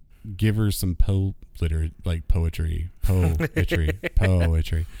give her some poetry.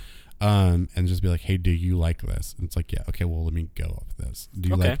 And just be like, hey, do you like this? And it's like, yeah, okay, well, let me go off this. Do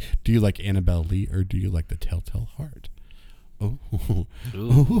you like Annabelle Lee, or do you like the Telltale Heart? Oh,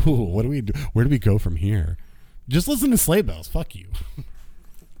 what do we do? Where do we go from here? Just listen to Sleigh Bells. Fuck you.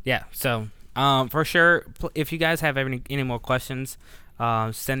 Yeah. So, for sure, if you guys have any more questions,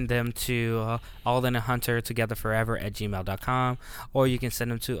 send them to Alden and Hunter Together Forever at gmail.com, or you can send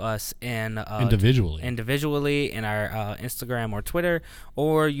them to us individually in our Instagram or Twitter,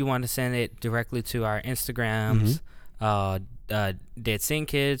 or you want to send it directly to our Instagrams, Dead Scene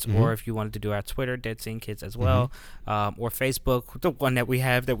Kids, or if you wanted to do our Twitter, Dead Scene Kids as well, or Facebook, the one that we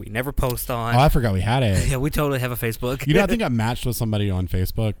have that we never post on. Oh, I forgot we had it. Yeah, we totally have a Facebook. You know, I think I matched with somebody on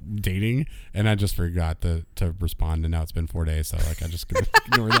Facebook dating, and I just forgot to respond, and now it's been 4 days, so like I just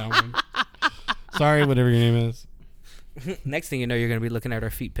ignore that one. Sorry, whatever your name is. Next thing you know, you're going to be looking at our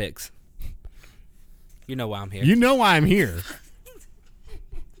feet pics. You know why I'm here. You know why I'm here.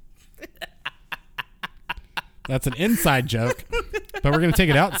 That's an inside joke, but we're going to take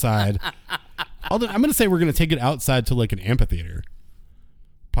it outside. Although I'm going to say we're going to take it outside to like an amphitheater,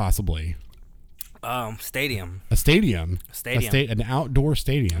 possibly. Stadium. A stadium. An outdoor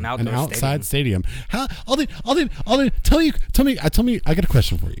stadium. An outside stadium. How? Alden, tell me. I got a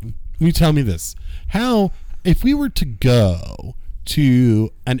question for you. You tell me this. How, if we were to go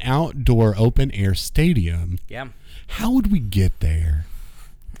to an outdoor open air stadium, how would we get there?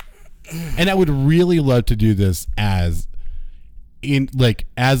 And I would really love to do this as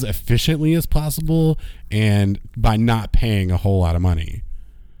efficiently as possible, and by not paying a whole lot of money.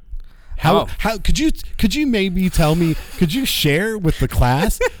 How could you maybe tell me? Could you share with the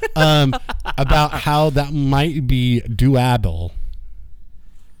class about how that might be doable?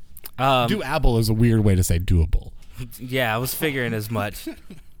 Doable is a weird way to say doable. Yeah, I was figuring as much. You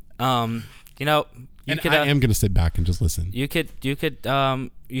know. I am going to sit back and just listen. You could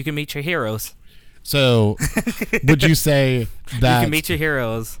meet your heroes. So, would you say that you can meet your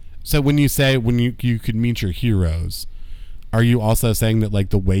heroes? So, when you say you could meet your heroes, are you also saying that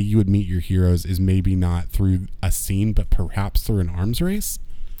like the way you would meet your heroes is maybe not through a scene, but perhaps through an arms race?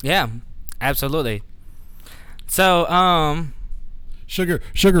 Yeah, absolutely. So, Sugar,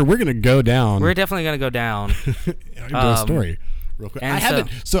 we're gonna go down. We're definitely gonna go down. Do a story real quick. I haven't.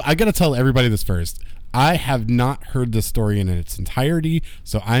 So I gotta tell everybody this first. I have not heard this story in its entirety,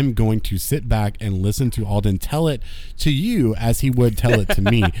 so I'm going to sit back and listen to Alden tell it to you as he would tell it to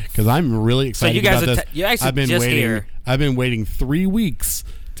me, because I'm really excited about this. You actually just here. I've been waiting 3 weeks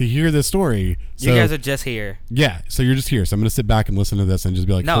to hear this story. So, you guys are just here. Yeah, so you're just here. So I'm going to sit back and listen to this and just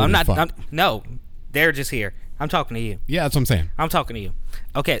be like, no, I'm not. No, they're just here. I'm talking to you. Yeah, that's what I'm saying. I'm talking to you.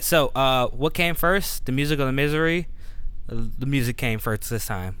 Okay, so what came first? The music or the misery? The music came first this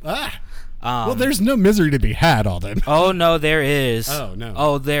time. Well, there's no misery to be had, Alden. Oh no, there is. Oh no.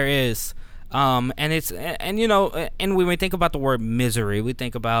 Oh, there is. And it's you know, and when we think about the word misery, we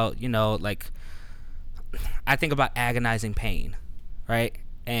think about, you know, like, I think about agonizing pain, right?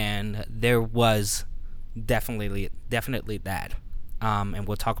 And there was definitely that. and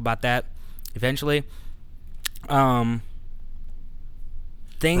we'll talk about that eventually.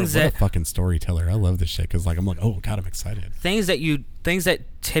 Things Bro, what that a fucking storyteller. I love this shit because like I'm like, oh god, I'm excited. Things that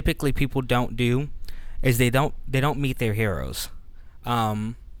typically people don't do is they don't meet their heroes,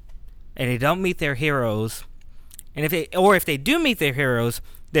 and they don't meet their heroes, and if they do meet their heroes,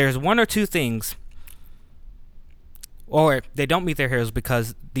 there's one or two things, or they don't meet their heroes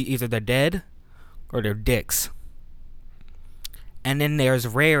because either they're dead or they're dicks. And then there's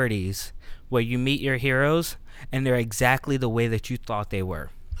rarities where you meet your heroes and they're exactly the way that you thought they were.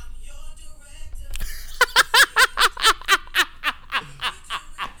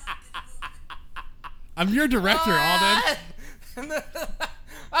 I'm your director, Alden.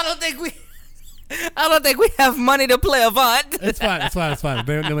 I don't think we have money to play Avant. It's fine.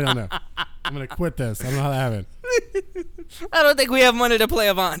 They don't know. I'm gonna quit this. I don't know how that happened. I don't think we have money to play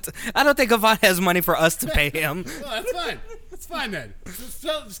Avant. I don't think Avant has money for us to pay him. Well, that's fine. It's fine then.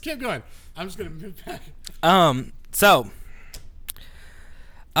 Just keep going. I'm just gonna move back.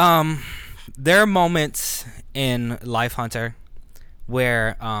 There are moments in Life Hunter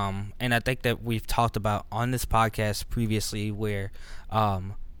where and I think that we've talked about on this podcast previously where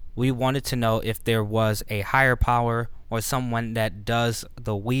we wanted to know if there was a higher power or someone that does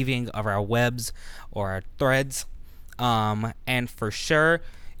the weaving of our webs or our threads, and for sure,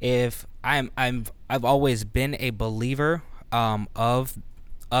 if I've always been a believer of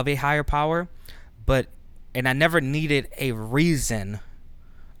a higher power, and I never needed a reason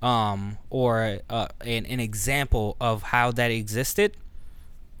or an example of how that existed.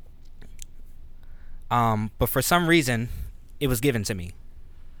 But for some reason, it was given to me.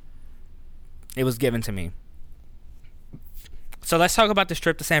 So let's talk about this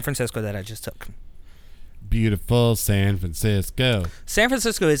trip to San Francisco that I just took. Beautiful San Francisco. San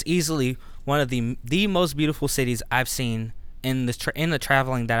Francisco is easily one of the most beautiful cities I've seen in the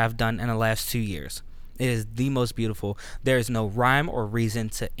traveling that I've done in the last 2 years. It is the most beautiful. There is no rhyme or reason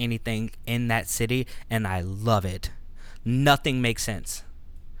to anything in that city, and I love it. Nothing makes sense.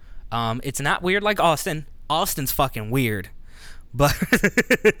 It's not weird like Austin. Austin's fucking weird. But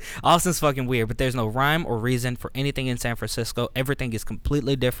Austin's fucking weird, but there's no rhyme or reason for anything in San Francisco. Everything is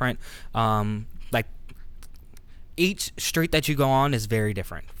completely different. Like each street that you go on is very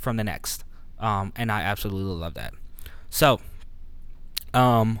different from the next. And I absolutely love that. So,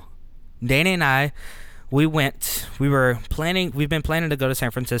 Dana and I, we've been planning to go to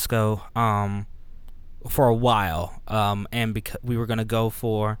San Francisco for a while. And because we were going to go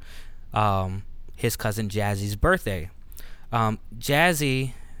for his cousin Jazzy's birthday.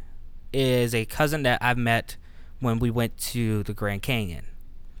 Jazzy is a cousin that I've met when we went to the Grand Canyon.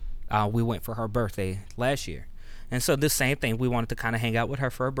 We went for her birthday last year. And so this same thing, we wanted to kind of hang out with her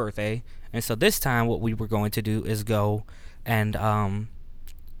for her birthday. And so this time what we were going to do is go and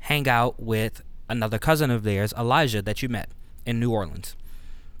hang out with another cousin of theirs, Elijah, that you met in New Orleans.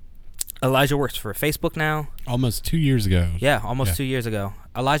 Elijah works for Facebook now. Almost 2 years ago. Yeah, almost 2 years ago.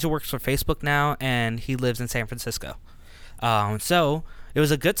 Elijah works for Facebook now, and he lives in San Francisco. So it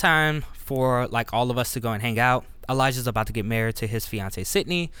was a good time for like all of us to go and hang out. Elijah's about to get married to his fiancée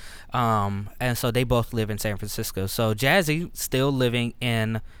Sydney, and so they both live in San Francisco. So Jazzy still living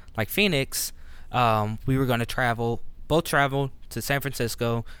in like Phoenix. We were going to both travel to San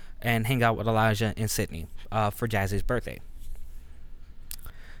Francisco and hang out with Elijah and Sydney for Jazzy's birthday.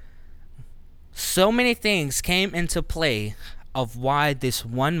 So many things came into play of why this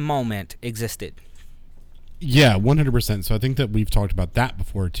one moment existed. Yeah, 100%. So I think that we've talked about that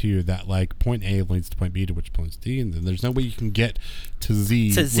before too, that like point A leads to point B, to which points D, and then there's no way you can get to Z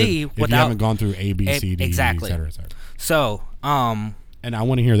if you haven't gone through A, B, C, D, exactly. et cetera, et cetera. So, and I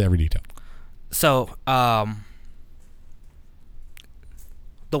want to hear every detail. So,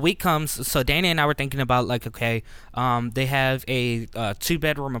 the week comes, so Dana and I were thinking about like, okay, they have a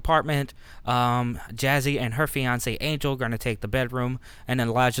 2-bedroom apartment. Jazzy and her fiance Angel are gonna take the bedroom, and then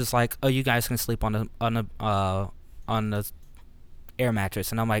Elijah's like, oh, you guys can sleep on the air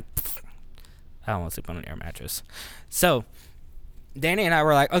mattress, and I'm like, I don't want to sleep on an air mattress. So Dana and I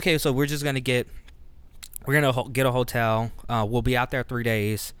were like, okay, so we're gonna get a hotel. We'll be out there 3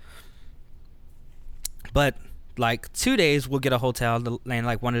 days, but like 2 days we'll get a hotel, and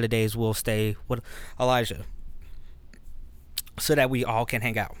like one of the days we'll stay with Elijah so that we all can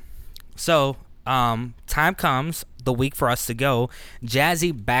hang out. So time comes, the week for us to go.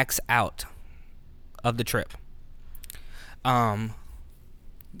 Jazzy backs out of the trip.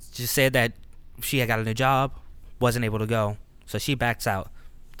 Just said that she had got a new job, wasn't able to go, so she backs out.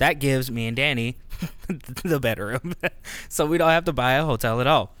 That gives me and Danny the bedroom, so we don't have to buy a hotel at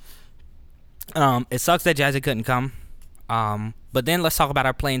all. It sucks that Jazzy couldn't come. But then let's talk about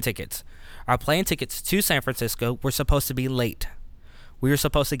our plane tickets. Our plane tickets to San Francisco were supposed to be late. We were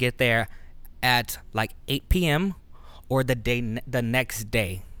supposed to get there at like 8 p.m. or the next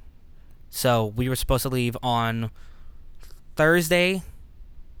day. So we were supposed to leave on Thursday,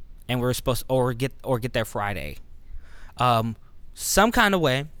 and we were supposed get there Friday. Some kind of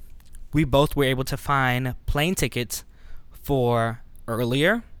way, we both were able to find plane tickets for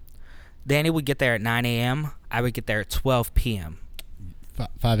earlier. Danny would get there at 9 a.m. I would get there at 12 p.m.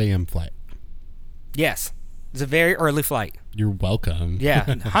 5 a.m. flight. Yes. It's a very early flight. You're welcome.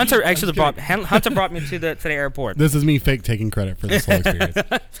 Yeah. Hunter actually brought me to the airport. This is me fake taking credit for this whole experience.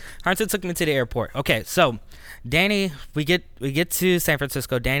 Hunter took me to the airport. Okay, so Danny, we get to San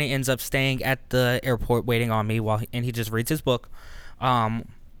Francisco. Danny ends up staying at the airport waiting on me and he just reads his book. And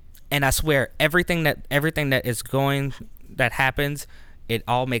I swear everything that happens, it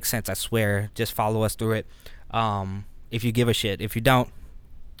all makes sense. I swear. Just follow us through it. If you give a shit. If you don't,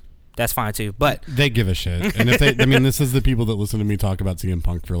 that's fine too. But they give a shit. And if this is the people that listen to me talk about CM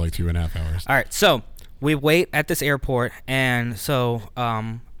Punk for like 2.5 hours. All right. So we wait at this airport, and so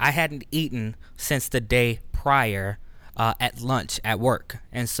I hadn't eaten since the day prior at lunch at work.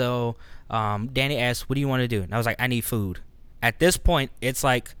 And so Danny asked, "What do you want to do?" And I was like, "I need food." At this point, it's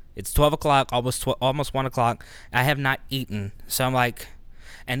 12 o'clock, almost 1 o'clock. I have not eaten. So I'm like,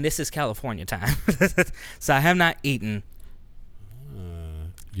 and this is California time. So I have not etten.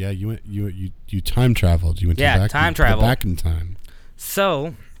 Yeah, you time traveled. You went time travel back in time.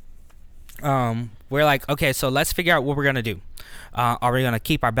 So, we're like, okay, so let's figure out what we're gonna do. Are we gonna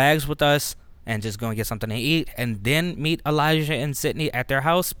keep our bags with us and just go and get something to eat, and then meet Elijah and Sydney at their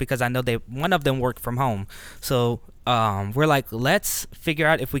house? Because I know one of them worked from home. So, we're like, let's figure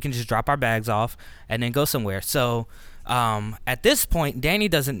out if we can just drop our bags off and then go somewhere. So, at this point, Danny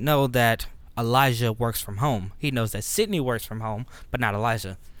doesn't know that Elijah works from home. He knows that Sydney works from home, but not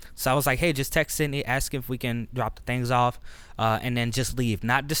Elijah. So I was like, hey, just text Sydney, ask if we can drop the things off, and then just leave.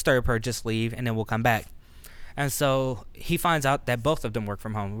 Not disturb her, just leave, and then we'll come back. And so he finds out that both of them work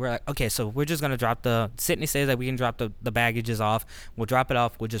from home. We're like, okay, so we're just going to Sydney says that we can drop the baggages off. We'll drop it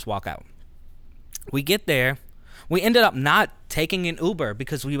off. We'll just walk out. We get there. We ended up not taking an Uber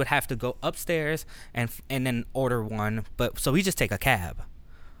because we would have to go upstairs and then order one. But so we just take a cab.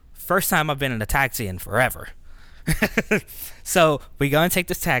 First time I've been in a taxi in forever. So we go and take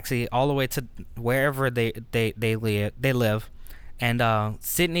this taxi all the way to wherever they live, and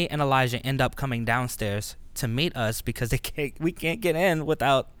Sydney and Elijah end up coming downstairs to meet us because we can't get in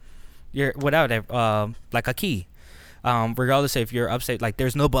without like a key. Regardless if you're upstate, like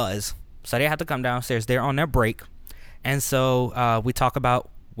there's no buzz, so they have to come downstairs. They're on their break, and so we talk about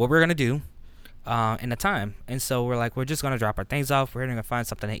what we're gonna do. In the time, and so we're like, we're just gonna drop our things off. We're gonna find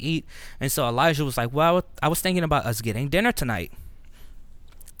something to eat. And so Elijah was like, well, I was thinking about us getting dinner tonight.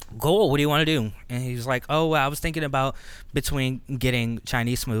 Cool, what do you want to do? And he's like, oh, well, I was thinking about between getting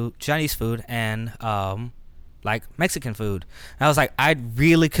Chinese food and like Mexican food. And I was like, I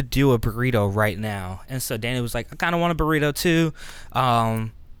really could do a burrito right now. And so Danny was like, I kind of want a burrito too.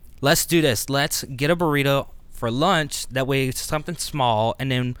 Let's do this. Let's get a burrito for lunch. That way it's something small,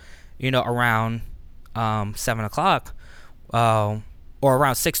 and then around 7 o'clock or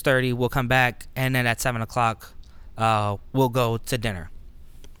around 6:30 we'll come back, and then at 7 o'clock we'll go to dinner,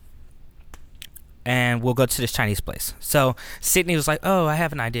 and we'll go to this Chinese place. So Sydney was like, oh, I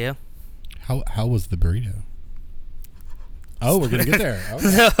have an idea. How was the burrito? Oh, we're gonna get there.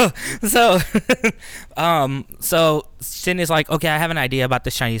 Okay. So Sydney's like, okay, I have an idea about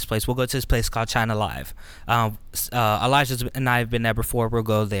this Chinese place. We'll go to this place called China Live. Elijah and I have been there before. We'll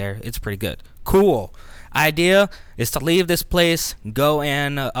go there. It's pretty good. Cool. Idea is to leave this place, go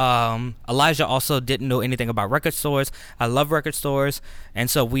in. Elijah also didn't know anything about record stores. I love record stores,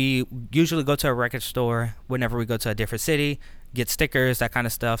 and so we usually go to a record store whenever we go to a different city, get stickers, that kind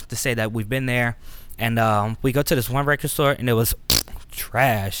of stuff, to say that we've been there. And we go to this one record store, and it was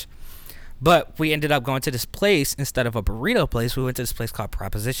trash. But we ended up going to this place instead of a burrito place. We went to this place called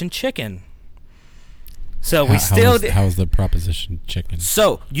Proposition Chicken. So how was the Proposition Chicken?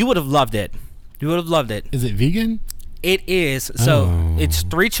 So you would have loved it. You would have loved it. Is it vegan? It is. So it's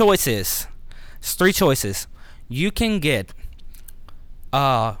three choices. It's three choices. You can get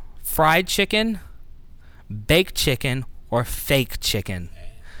fried chicken, baked chicken, or fake chicken.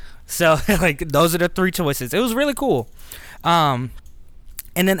 So like those are the three choices. It was really cool. And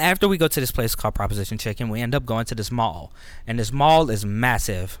then after we go to this place called Proposition Chicken, we end up going to this mall, and this mall is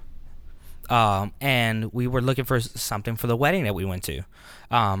massive. And we were looking for something for the wedding that we went to.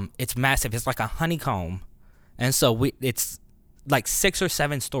 It's massive. It's like a honeycomb, and so it's like 6 or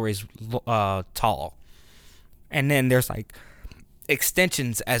 7 stories tall. And then there's like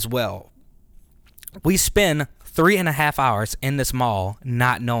extensions as well. We spend 3.5 hours in this mall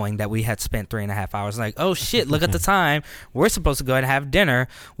not knowing that we had spent 3.5 hours. Like, oh shit, look at the time. We're supposed to go and have dinner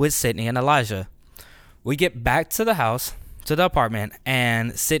with Sydney and Elijah. We get back to the house, to the apartment,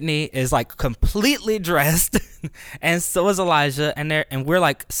 and Sydney is like completely dressed and so is Elijah, and we're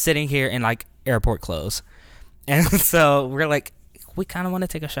like sitting here in like airport clothes. And so we're like, we kind of want to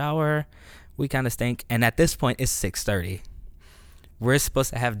take a shower. We kind of stink. And at this point, it's 6:30. We're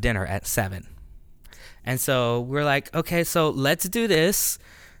supposed to have dinner at 7. And so we're like, okay, so let's do this.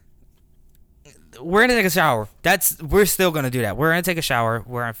 We're going to take a shower. We're still going to do that. We're going to take a shower.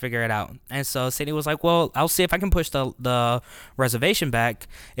 We're going to figure it out. And so Sydney was like, well, I'll see if I can push the reservation back.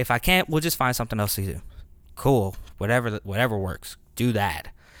 If I can't, we'll just find something else to do. Cool. Whatever works. Do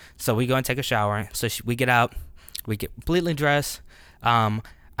that. So we go and take a shower. So we get out. We get completely dressed. I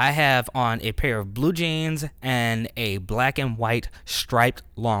have on a pair of blue jeans and a black and white striped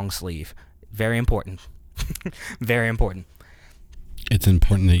long sleeve. Very important. Very important. It's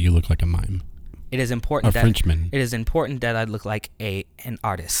important that you look like a mime. It is important. Frenchman. It is important that I look like an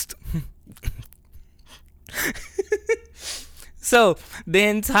artist. So the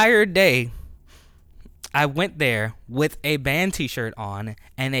entire day, I went there with a band T-shirt on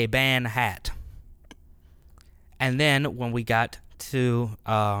and a band hat. And then when we got to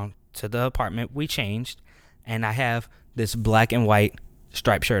the apartment, we changed, and I have this black and white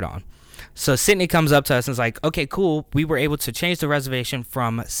striped shirt on. So Sydney comes up to us and is like, okay, cool. We were able to change the reservation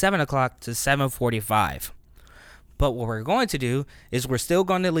from 7 o'clock to 7:45. But what we're going to do is we're still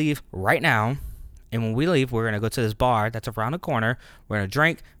going to leave right now. And when we leave, we're going to go to this bar that's around the corner. We're going to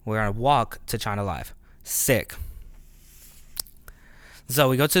drink. We're going to walk to China Live. Sick. So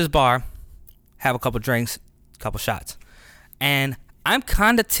we go to this bar, have a couple drinks, a couple shots. And I'm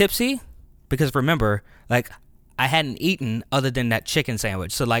kind of tipsy because remember, like, I hadn't eaten other than that chicken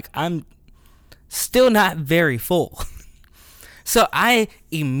sandwich. So, like, I'm still not very full. So I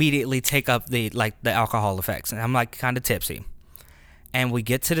immediately take up the alcohol effects, and I'm like kind of tipsy. And we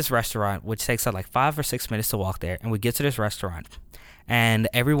get to this restaurant, which takes like 5 or 6 minutes to walk there. And we get to this restaurant, and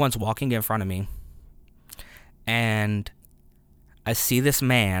everyone's walking in front of me. And I see this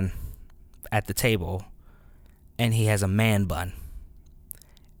man at the table, and he has a man bun,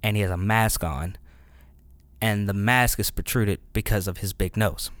 and he has a mask on, and the mask is protruded because of his big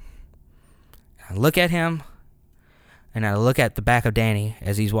nose. I look at him, and I look at the back of Danny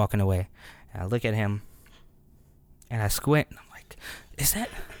as he's walking away. And I look at him, and I squint, and I'm like, is that?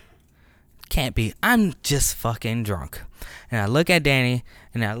 Can't be. I'm just fucking drunk. And I look at Danny,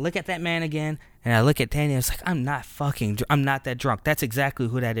 and I look at that man again, and I look at Danny, and it's like, I'm not that drunk. That's exactly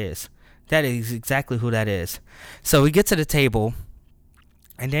who that is. That is exactly who that is. So we get to the table,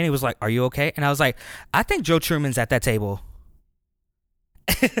 and Danny was like, are you okay? And I was like, I think Joe Truman's at that table.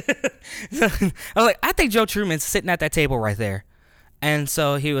 So I was like, I think Joe Truman's sitting at that table right there. And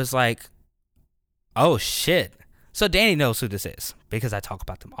so he was like, oh shit. So Danny knows who this is because I talk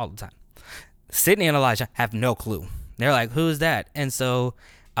about them all the time. Sydney and Elijah have no clue. They're like, who is that? And so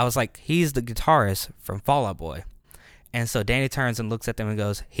I was like, he's the guitarist from Fall Out Boy. And so Danny turns and looks at them and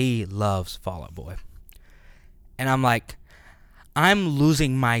goes, he loves Fall Out Boy. And I'm like, I'm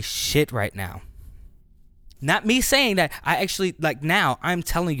losing my shit right now. Not me saying that. I actually, like, now I'm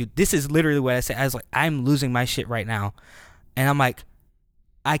telling you, this is literally what I said. I was like, I'm losing my shit right now. And I'm like,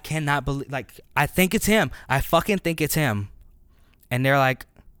 I cannot believe, like, I think it's him. I fucking think it's him. And they're like,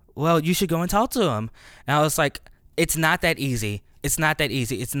 well, you should go and talk to him. And I was like, it's not that easy. It's not that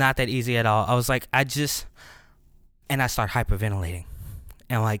easy. It's not that easy at all. I was like, and I start hyperventilating.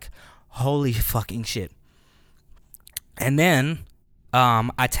 And I'm like, holy fucking shit. And then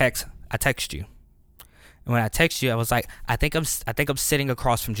I text you. And when I text you, I was like, I think I'm sitting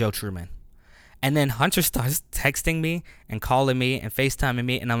across from Joe Truman. And then Hunter starts texting me and calling me and FaceTiming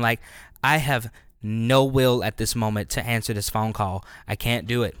me, and I'm like, I have no will at this moment to answer this phone call. I can't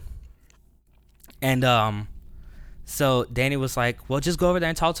do it. And so Danny was like, well, just go over there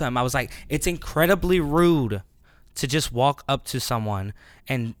and talk to him. I was like, it's incredibly rude to just walk up to someone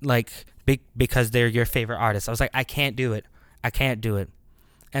and like because they're your favorite artist. I was like, I can't do it.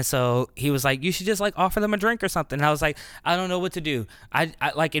 And so he was like, you should just like offer them a drink or something. And I was like, I don't know what to do. I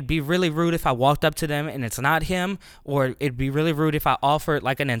like, it'd be really rude if I walked up to them and it's not him, or it'd be really rude if I offered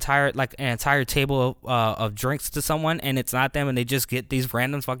like an entire table of drinks to someone and it's not them and they just get these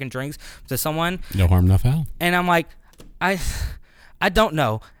random fucking drinks to someone. No harm, no foul. And I'm like, I don't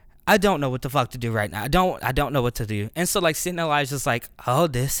know. I don't know what the fuck to do right now. I don't know what to do. And so like sitting there, I was just like, oh,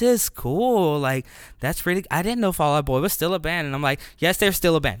 this is cool. Like that's really. I didn't know Fall Out Boy was still a band, and I'm like, yes, they're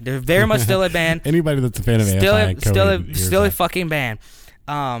still a band. They're very much still a band. Anybody that's a fan of AFI, still a fucking band.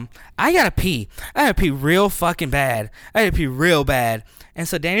 I gotta pee. I gotta pee real fucking bad. I gotta pee real bad. And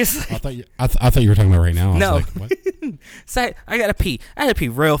so Danny's like, I thought you were talking about right now. No. I was like, what? So I gotta pee. I gotta pee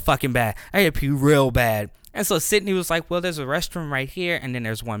real fucking bad. I gotta pee real bad. And so Sydney was like, well, there's a restroom right here, and then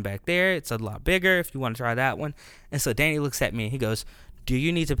there's one back there. It's a lot bigger if you want to try that one. And so Danny looks at me, and he goes, do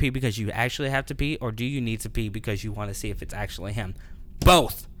you need to pee because you actually have to pee, or do you need to pee because you want to see if it's actually him?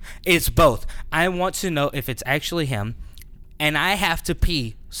 Both. It's both. I want to know if it's actually him, and I have to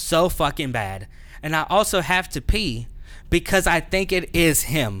pee so fucking bad. And I also have to pee because I think it is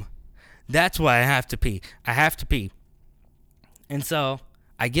him. That's why I have to pee. I have to pee. And so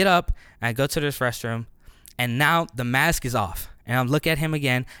I get up, and I go to this restroom, and now the mask is off. And I look at him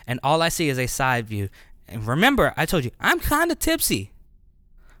again, and all I see is a side view. And remember, I told you, I'm kind of tipsy.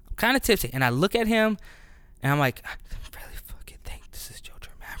 And I look at him, and I'm like, I really fucking think this is Joe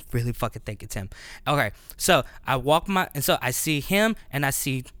Truman. I really fucking think it's him. Okay, so I see him, and I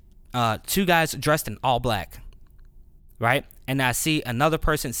see two guys dressed in all black, right? And I see another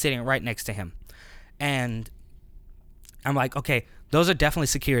person sitting right next to him. And I'm like, okay, those are definitely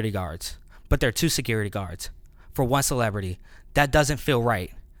security guards. But there are two security guards for one celebrity. That doesn't feel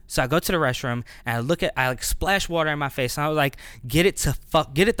right. So I go to the restroom and I like splash water in my face, and I was like, get it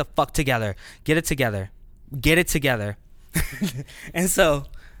the fuck together. Get it together. And so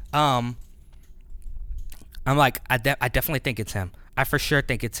I'm like, I definitely think it's him. I for sure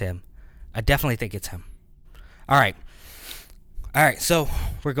think it's him. I definitely think it's him. All right, so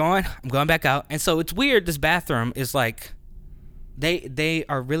I'm going back out. And so it's weird, this bathroom is like, they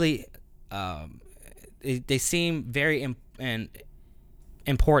are really they seem very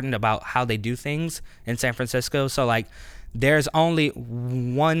important about how they do things in San Francisco. So like there's only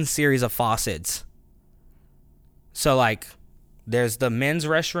one series of faucets. So like there's the men's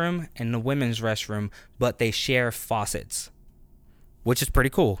restroom and the women's restroom, but they share faucets, which is pretty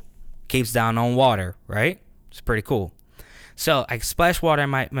cool. Keeps down on water, right? It's pretty cool. So I splash water in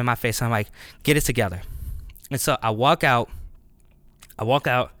my face, and I'm like, get it together. And so I walk out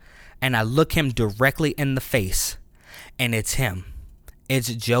and I look him directly in the face, and it's him.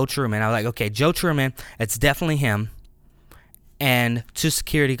 It's Joe Truman. I'm like, okay, Joe Truman, it's definitely him. And two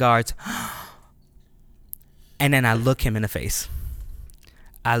security guards. And then I look him in the face.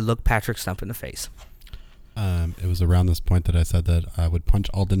 I look Patrick Stump in the face. It was around this point that I said that I would punch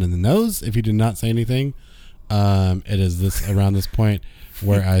Alden in the nose if he did not say anything. It is around this point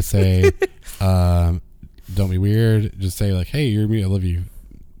where I say, don't be weird. Just say like, hey, you're me. I love you.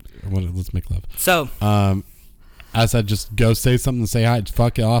 Let's make love. So, I said, just go say something, say hi,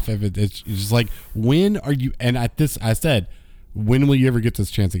 fuck it off. If it's just like, when are you? And I said, when will you ever get this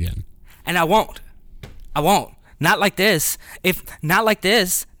chance again? And I won't. Not like this. Not like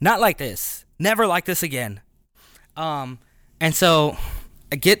this. Never like this again. And so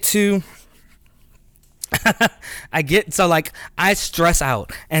I get to. I stress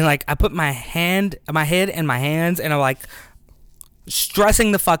out, and like I put my head in my hands, and I'm like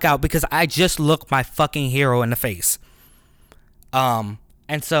stressing the fuck out because I just looked my fucking hero in the face. And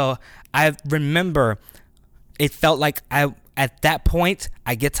so I remember it felt like at that point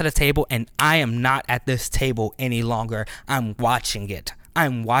I get to the table, and I am not at this table any longer. I'm watching it.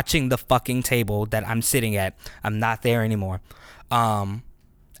 I'm watching the fucking table that I'm sitting at. I'm not there anymore.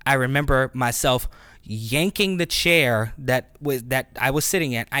 I remember myself yanking the chair that I was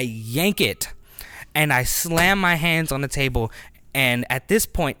sitting at. I yank it, and I slam my hands on the table. And at this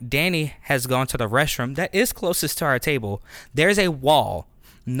point, Danny has gone to the restroom that is closest to our table. There's a wall,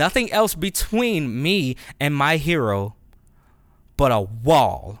 nothing else between me and my hero, but a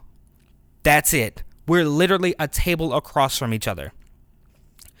wall. That's it. We're literally a table across from each other.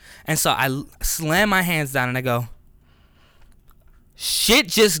 And so I slam my hands down and I go, shit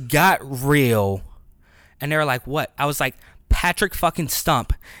just got real. And they were like, what? I was like, Patrick fucking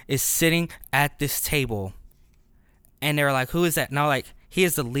Stump is sitting at this table. And they were like, who is that? And I was like, he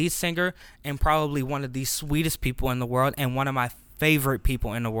is the lead singer and probably one of the sweetest people in the world and one of my favorite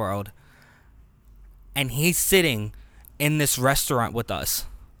people in the world. And he's sitting in this restaurant with us.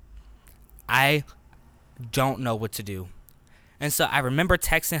 I don't know what to do. And so I remember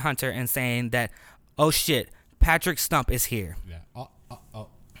texting Hunter and saying that, oh shit, Patrick Stump is here. Yeah.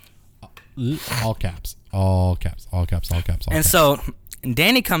 All caps. And so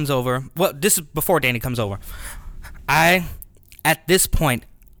Danny comes over. Well, this is before Danny comes over. I, at this point,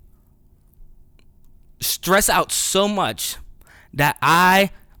 stress out so much that I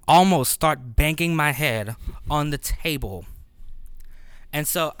almost start banging my head on the table. And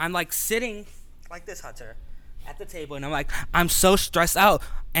so I'm like sitting like this, Hunter, at the table, and I'm like, I'm so stressed out.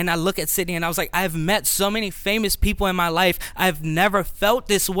 And I look at Sydney and I was like, I've met so many famous people in my life. I've never felt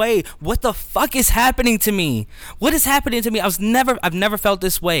this way. What the fuck is happening to me? What is happening to me? I've never felt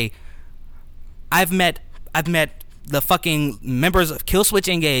this way. I've met the fucking members of Killswitch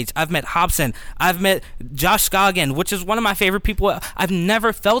Engage. I've met Hobson. I've met Josh Scoggin, which is one of my favorite people. I've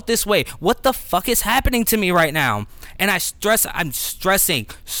never felt this way. What the fuck is happening to me right now? And I'm stressing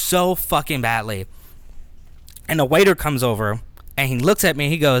so fucking badly. And the waiter comes over and he looks at me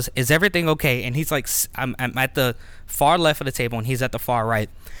and he goes, is everything okay? And he's like, I'm at the far left of the table and he's at the far right.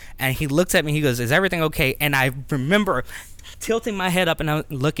 And he looks at me and he goes, is everything okay? And I remember tilting my head up and I'm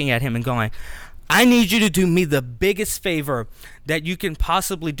looking at him and going, I need you to do me the biggest favor that you can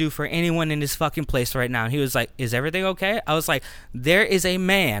possibly do for anyone in this fucking place right now. And he was like, is everything okay? I was like, there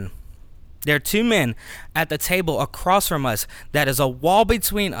are 2 men at the table across from us. That is a wall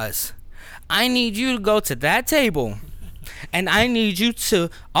between us. I need you to go to that table and I need you to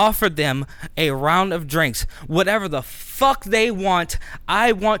offer them a round of drinks. Whatever the fuck they want,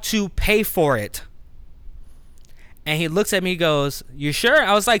 I want to pay for it. And he looks at me and goes, you sure?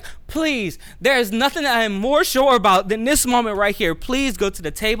 I was like, please, there is nothing that I am more sure about than this moment right here. Please go to the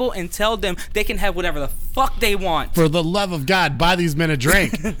table and tell them they can have whatever the fuck they want. For the love of God, buy these men a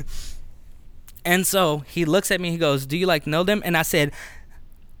drink. And so he looks at me and he goes, do you know them? And I said,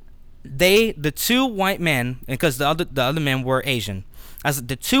 the 2 white men, because the other men were Asian. I said,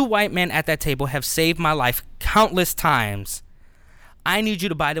 the 2 white men at that table have saved my life countless times. I need you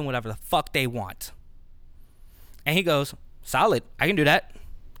to buy them whatever the fuck they want. And he goes, solid, I can do that.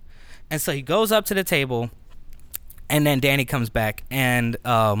 And so he goes up to the table, and then Danny comes back, and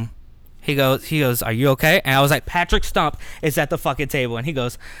he goes, are you okay? And I was like, Patrick Stump is at the fucking table. And he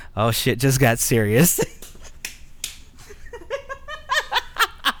goes, oh shit, just got serious.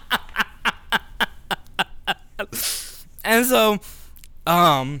 And so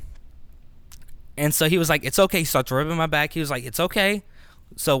he was like, it's okay. He starts rubbing my back. He was like, it's okay.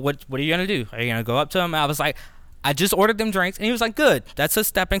 So what are you gonna do? Are you gonna go up to him? I was like, I just ordered them drinks. And he was like, good, that's a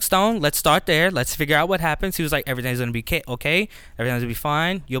stepping stone. Let's start there. Let's figure out what happens. He was like, everything's gonna be okay. Everything's gonna be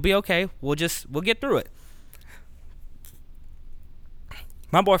fine. You'll be okay. We'll get through it.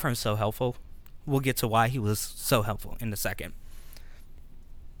 My boyfriend's so helpful. We'll get to why he was so helpful in a second.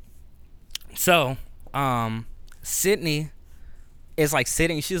 So Sydney is like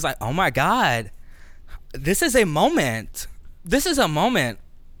sitting. She's like, oh my God, this is a moment.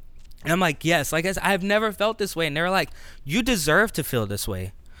 And I'm like, yes, like I've never felt this way. And they're like, you deserve to feel this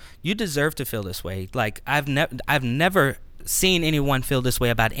way. Like I've never seen anyone feel this way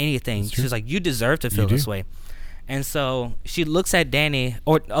about anything. She's like, you deserve to feel this way. And so she looks at Danny,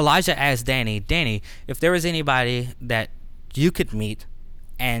 or Elijah asks Danny, if there was anybody that you could meet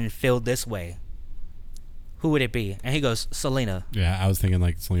and feel this way, who would it be? And he goes, Selena. Yeah, I was thinking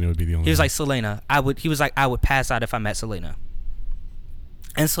like Selena would be the only one. He was like, Selena. I would pass out if I met Selena.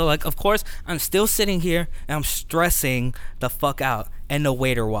 And so, like, of course, I'm still sitting here and I'm stressing the fuck out. And the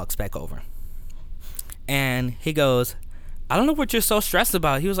waiter walks back over. And he goes, I don't know what you're so stressed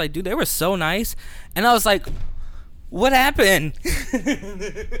about. He was like, dude, they were so nice. And I was like, what happened?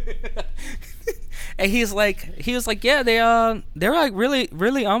 And he was like, yeah, they're like really,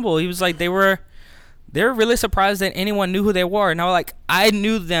 really humble. He was like, they were really surprised that anyone knew who they were. And I was like, I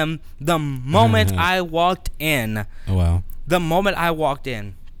knew them the moment I walked in. Oh, wow. The moment I walked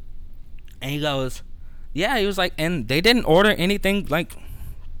in. And he goes, yeah, he was like, and they didn't order anything like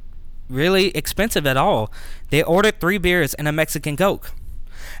really expensive at all. They ordered 3 beers and a Mexican Coke.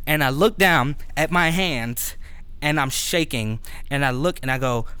 And I look down at my hands and I'm shaking, and I look and I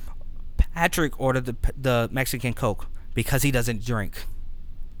go, Patrick ordered the Mexican Coke because he doesn't drink.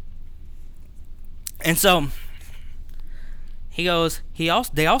 And so he goes,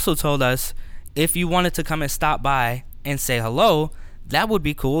 they also told us if you wanted to come and stop by and say hello, that would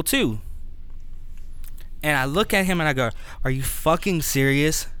be cool too. And I look at him and I go, are you fucking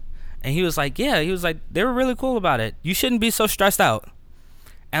serious? And he was like, yeah. He was like, they were really cool about it. You shouldn't be so stressed out.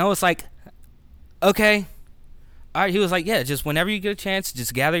 And I was like, okay. All right. He was like, yeah, just whenever you get a chance,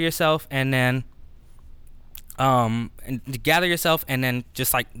 just gather yourself and then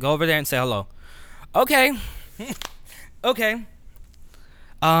just like go over there and say hello. Okay. Okay.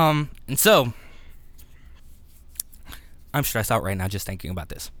 And so I'm stressed out right now just thinking about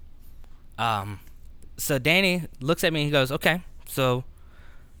this. So Danny looks at me and he goes, okay, so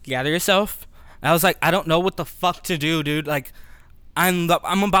gather yourself. And I was like, I don't know what the fuck to do, dude. Like, I'm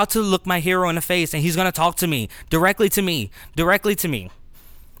about to look my hero in the face and he's going to talk to me, directly to me.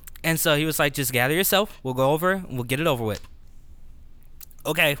 And so he was like, just gather yourself. We'll go over and we'll get it over with.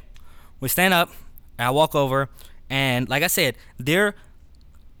 Okay. We stand up and I walk over. And like I said, they're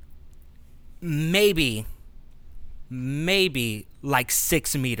maybe like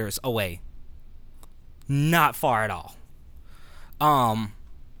 6 meters away. Not far at all.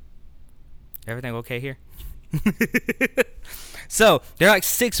 Everything okay here? So they're like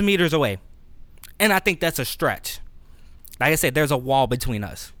 6 meters away. And I think that's a stretch. Like I said, there's a wall between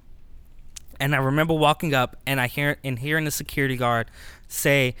us. And I remember walking up and hearing the security guard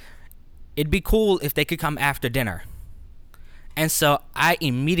say, it'd be cool if they could come after dinner. And so I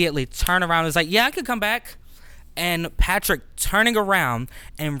immediately turn around and was like, yeah, I could come back. And Patrick turning around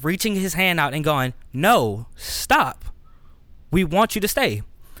and reaching his hand out and going, no, stop. We want you to stay.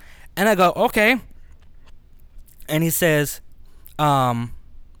 And I go, okay. And he says,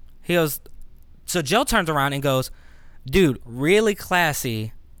 he goes, so Joe turns around and goes, dude, really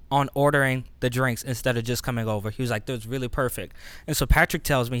classy on ordering the drinks instead of just coming over. He was like, that was really perfect. And so Patrick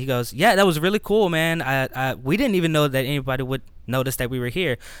tells me, he goes, yeah, that was really cool, man. We didn't even know that anybody would notice that we were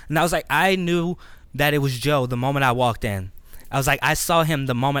here. And I was like, I knew that it was Joe the moment I walked in. I was like, I saw him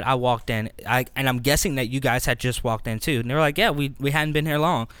the moment I walked in. And I'm guessing that you guys had just walked in too. And they were like, yeah, we hadn't been here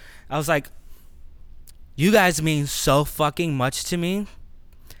long. I was like, you guys mean so fucking much to me.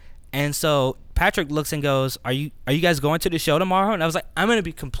 And so Patrick looks and goes, are you guys going to the show tomorrow? And I was like, I'm going to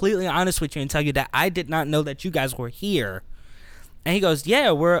be completely honest with you and tell you that I did not know that you guys were here. And he goes,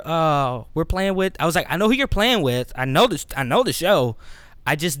 yeah, we're playing with, I was like, I know who you're playing with. I know the show.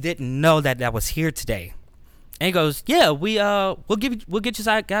 I just didn't know that was here today. And he goes, yeah, we'll get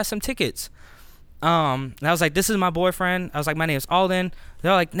you guys some tickets. And I was like, this is my boyfriend. I was like, my name is Alden.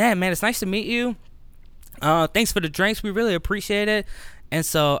 They're like, nah, man, it's nice to meet you. Thanks for the drinks. We really appreciate it. And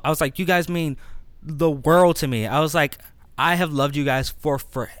so I was like, you guys mean the world to me. I was like, I have loved you guys for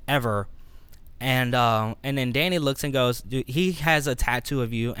forever. And then Danny looks and goes, dude, he has a tattoo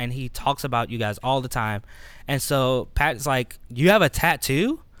of you and he talks about you guys all the time. And so Pat's like, you have a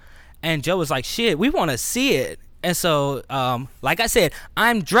tattoo? And Joe was like, shit, we want to see it. And so, like I said,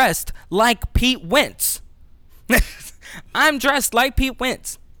 I'm dressed like Pete Wentz. I'm dressed like Pete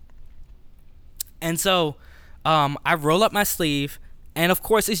Wentz. And so, I roll up my sleeve. And of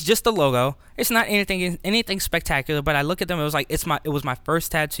course, it's just the logo. It's not anything spectacular. But I look at them. It was like it was my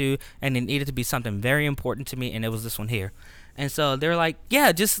first tattoo, and it needed to be something very important to me. And it was this one here. And so they're like,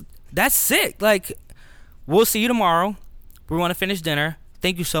 "Yeah, just that's sick. Like, we'll see you tomorrow. We want to finish dinner.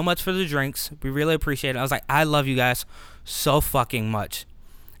 Thank you so much for the drinks. We really appreciate it." I was like, "I love you guys so fucking much."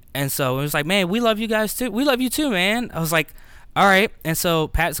 And so it was like, "Man, we love you guys too. We love you too, man." I was like, "All right." And so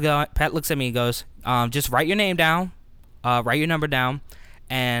Pat looks at me and goes, "Just write your name down." Write your number down,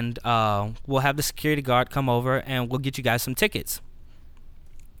 and we'll have the security guard come over, and we'll get you guys some tickets.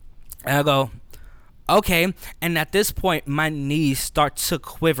 And I go, okay. And at this point, my knees start to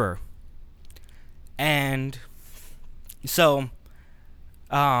quiver. And so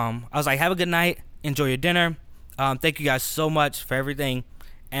I was like, have a good night. Enjoy your dinner. Thank you guys so much for everything.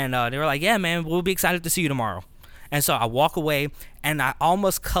 And they were like, yeah, man, we'll be excited to see you tomorrow. And so I walk away, and I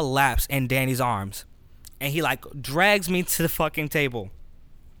almost collapse in Danny's arms. And he like drags me to the fucking table.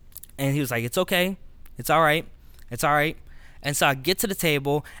 And he was like, it's okay. It's all right. It's all right. And so I get to the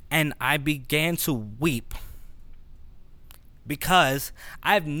table and I began to weep. Because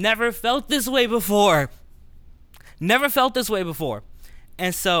I've never felt this way before. Never felt this way before.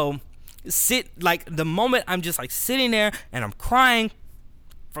 And so the moment I'm just like sitting there and I'm crying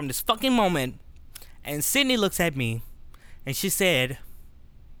from this fucking moment. And Sydney looks at me and she said,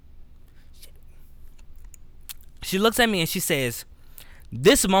 she looks at me and she says,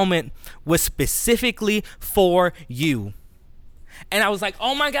 this moment was specifically for you. And I was like,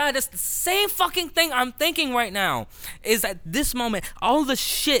 oh my God, that's the same fucking thing I'm thinking right now. Is that this moment, all the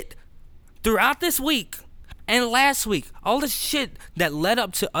shit throughout this week and last week, all the shit that led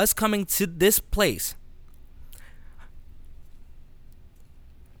up to us coming to this place.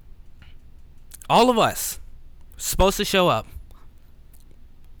 All of us supposed to show up.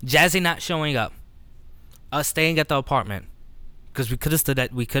 Jazzy not showing up. Us staying at the apartment because we could have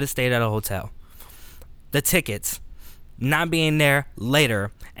stayed at a hotel. The tickets, not being there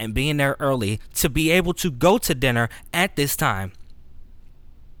later and being there early to be able to go to dinner at this time.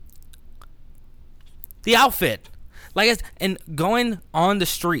 The outfit, and going on the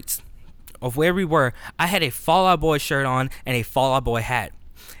streets of where we were, I had a Fall Out Boy shirt on and a Fall Out Boy hat.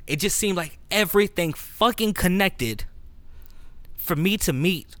 It just seemed like everything fucking connected for me to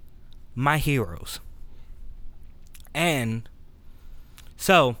meet my heroes. And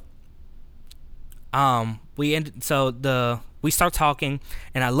so the we start talking,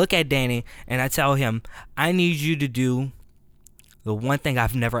 and I look at Danny, and I tell him, I need you to do the one thing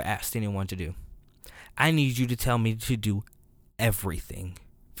I've never asked anyone to do. I need you to tell me to do everything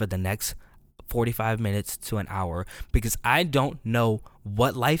for the next 45 minutes to an hour, because I don't know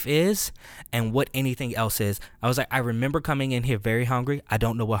what life is and what anything else is. I was like, I remember coming in here very hungry. I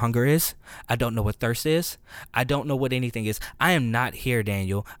don't know what hunger is. I don't know what thirst is. I don't know what anything is. I am not here,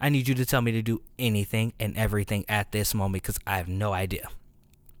 Daniel. I need you to tell me to do anything and everything at this moment, because I have no idea.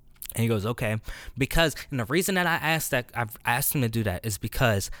 And he goes, okay. Because, and the reason that I've asked him to do that is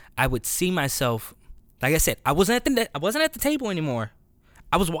because I would see myself, like I said, I wasn't at the table anymore.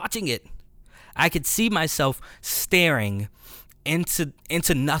 I was watching it. I could see myself staring into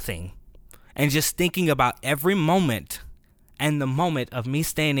nothing and just thinking about every moment and the moment of me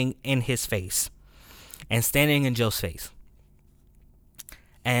standing in his face and standing in Joe's face.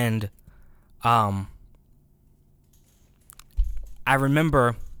 And I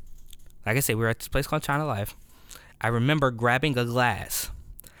remember, like I said, we were at this place called China Life. I remember grabbing a glass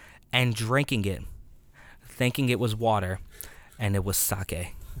and drinking it, thinking it was water, and it was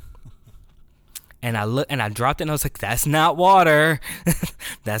sake. And I looked and I dropped it and I was like, that's not water.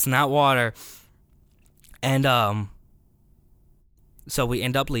 That's not water. And so we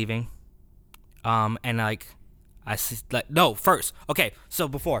end up leaving. And like first. Okay, so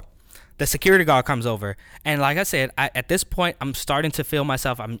before the security guard comes over, and like I said, at this point I'm starting to feel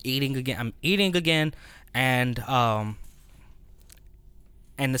myself. I'm eating again, and the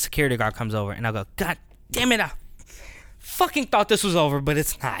security guard comes over, and I go, God damn it! I fucking thought this was over, but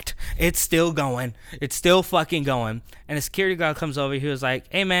it's not. It's still going. It's still fucking going. And the security guard comes over. He was like,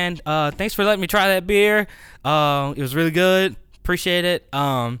 hey man, thanks for letting me try that beer. It was really good. Appreciate it.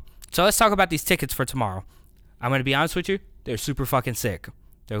 So let's talk about these tickets for tomorrow. I'm going to be honest with you. They're super fucking sick.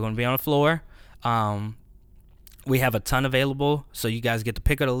 They're going to be on the floor. We have a ton available, so you guys get to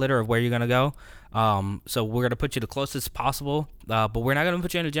pick of the litter of where you're going to go. So we're going to put you the closest possible, but we're not going to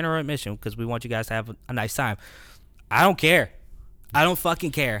put you in a general admission because we want you guys to have a nice time. I don't care. I don't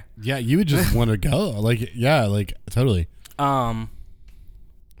fucking care. Yeah, you would just want to go. Like, yeah, like, totally. I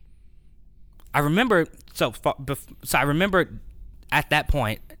remember, so I remember at that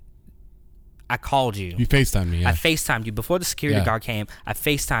point, I called you. You FaceTimed me, yeah. I FaceTimed you. Before the security guard came, I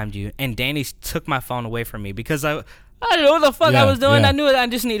FaceTimed you, and Danny took my phone away from me because I didn't know what the fuck I was doing. Yeah. I knew it. I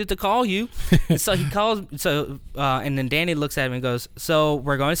just needed to call you. And so he calls, and then Danny looks at me and goes, so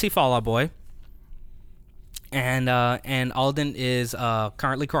we're going to see Fall Out Boy. And Alden is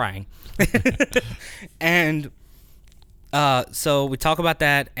currently crying. And so we talk about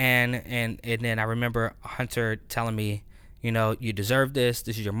that, and then I remember Hunter telling me, you know, you deserve this.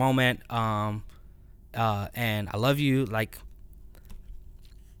 This is your moment. And I love you. Like,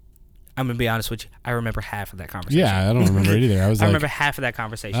 I'm gonna be honest with you. I remember half of that conversation. Yeah, I don't remember it either. I remember half of that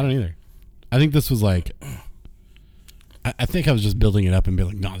conversation. I don't either. I think this was like, I think I was just building it up and being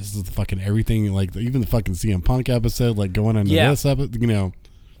like, no, this is the fucking everything. Like, even the fucking CM Punk episode, like going into this episode, you know.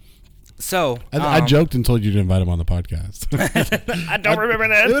 So I joked and told you to invite him on the podcast. I don't remember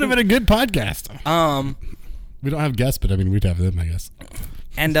that. It would have been a good podcast. We don't have guests, but I mean, we'd have them, I guess.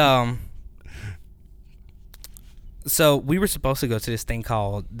 And so we were supposed to go to this thing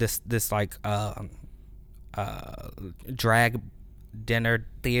called this like drag dinner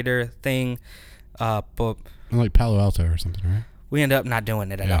theater thing, but like Palo Alto or something, right? We ended up not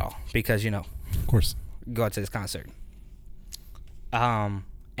doing it at all because, you know, of course, go to this concert.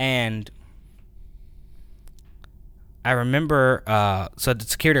 And I remember, so the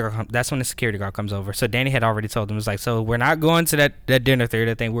security guard, that's when the security guard comes over. So Danny had already told him, it was like, so we're not going to that dinner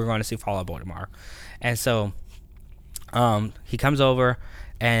theater thing. We're going to see Fall Out Boy tomorrow. And so he comes over,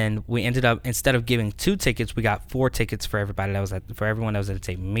 and we ended up, instead of giving 2 tickets, we got 4 tickets for everybody for everyone that was at the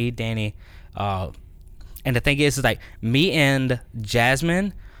table. Me, Danny, and the thing is like me and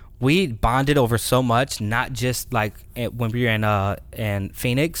Jasmine, we bonded over so much, not just like when we were in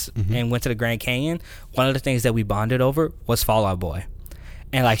Phoenix and went to the Grand Canyon. One of the things that we bonded over was Fall Out Boy,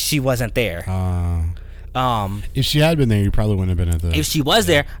 and like she wasn't there. If she had been there, you probably wouldn't have been at the. If she was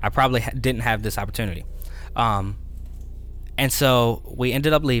there, I probably didn't have this opportunity. And so we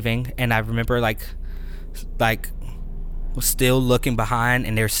ended up leaving, and I remember like was still looking behind,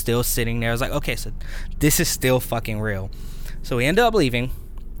 and they're still sitting there. I was like, okay, so this is still fucking real. So we ended up leaving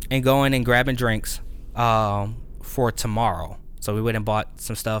and going and grabbing drinks for tomorrow. So we went and bought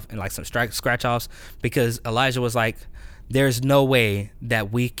some stuff and like some scratch offs, because Elijah was like, there's no way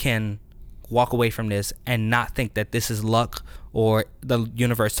that we can walk away from this and not think that this is luck or the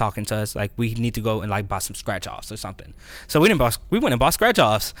universe talking to us. Like, we need to go and like buy some scratch offs or something. So we went and bought scratch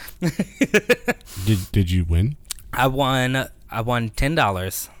offs. Did you win? I won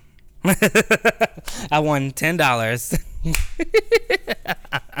 $10. I won $10.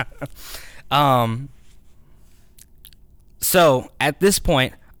 So at this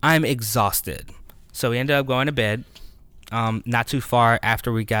point, I'm exhausted. So we ended up going to bed, not too far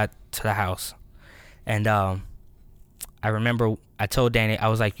after we got to the house. And I remember I told Danny, I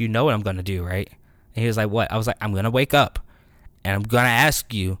was like, you know what I'm going to do, right? And he was like, what? I was like, I'm going to wake up and I'm going to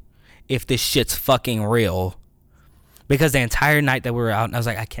ask you if this shit's fucking real. Because the entire night that we were out, I was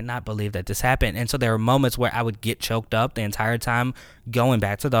like, I cannot believe that this happened. And so there were moments where I would get choked up the entire time going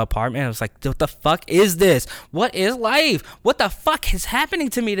back to the apartment. I was like, what the fuck is this? What is life? What the fuck is happening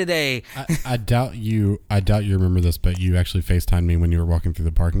to me today? I doubt you remember this, but you actually FaceTimed me when you were walking through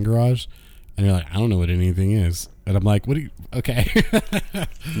the parking garage. And you're like, I don't know what anything is. And I'm like, what do you, okay.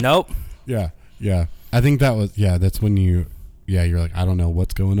 Nope. Yeah. I think that's when you're like, I don't know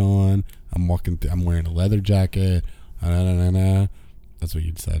what's going on. I'm wearing a leather jacket. That's what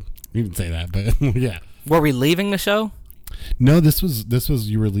you'd said. You didn't say that, but yeah. Were we leaving the show? No, this was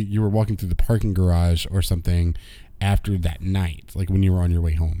you were walking through the parking garage or something after that night, like when you were on your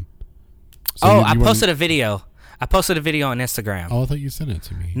way home. So I posted a video. I posted a video on Instagram. Oh, I thought you sent it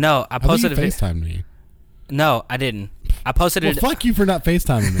to me. No, I posted a video. FaceTimed me. No, I didn't. I posted it. Fuck you for not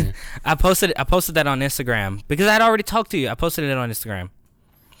FaceTiming me. I posted that on Instagram because I'd already talked to you. I posted it on Instagram.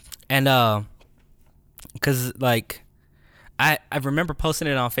 And because like I remember posting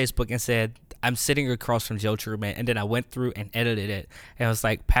it on Facebook and said, I'm sitting across from Joe Truman, and then I went through and edited it, and I was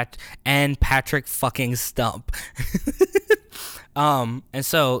like, Patrick fucking Stump. And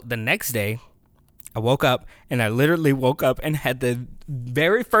so the next day, I woke up, and I literally woke up and had the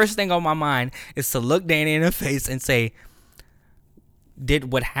very first thing on my mind is to look Danny in the face and say,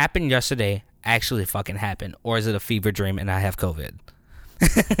 did what happened yesterday actually fucking happen, or is it a fever dream and I have COVID?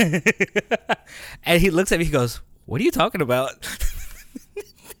 And he looks at me, he goes, what are you talking about?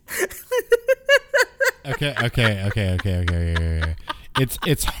 Okay.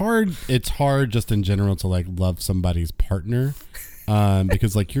 It's hard just in general to like love somebody's partner,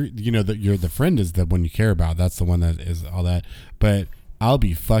 because like you're the friend is the one you care about. That's the one that is all that. But I'll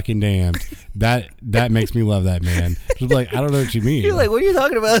be fucking damned. That makes me love that man. Just like, I don't know what you mean. You're like, what are you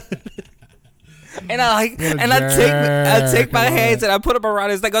talking about? And I take my hands and I put them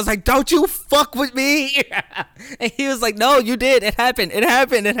around his neck. I was like, don't you fuck with me. And he was like, no, you did. It happened.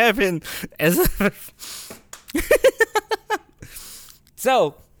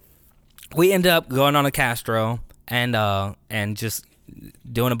 So we ended up going on a Castro and just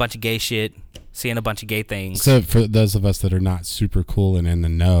doing a bunch of gay shit, seeing a bunch of gay things. So for those of us that are not super cool and in the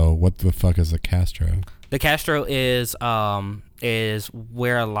know, what the fuck is a Castro? The Castro is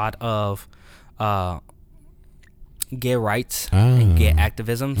where a lot of gay rights and gay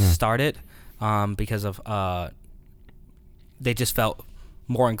activism started, because of they just felt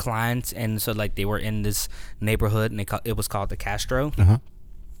more inclined, and so like they were in this neighborhood, and it was called the Castro,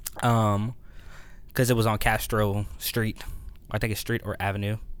 because it was on Castro Street, I think it's Street or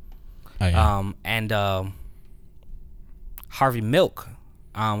Avenue. Oh, yeah. And Harvey Milk,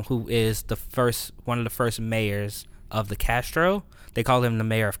 who is one of the first mayors of the Castro, they call him the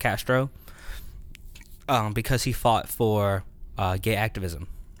mayor of Castro. Because he fought for gay activism,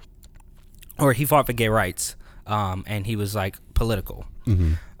 or he fought for gay rights, and he was like political.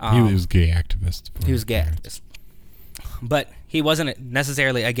 Mm-hmm. He was gay activist. He was gay activist, but he wasn't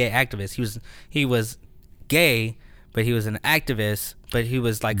necessarily a gay activist. He was gay, but he was an activist. But he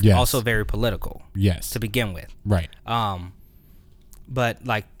was like also very political. Yes, to begin with. Right. But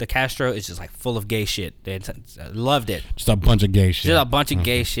like the Castro is just like full of gay shit. I loved it. Just a bunch of gay shit. Just a bunch of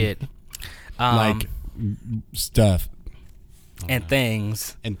gay shit. Like stuff and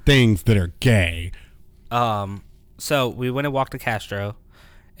things that are gay. So we went and walked to Castro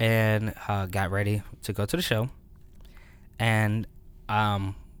and got ready to go to the show, and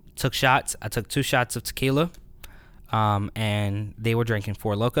took shots. I took 2 shots of tequila, and they were drinking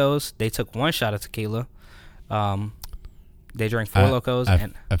 4 Locos. They took 1 shot of tequila. They drank 4 Locos.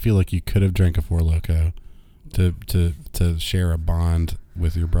 And I feel like you could have drank a 4 Loco to share a bond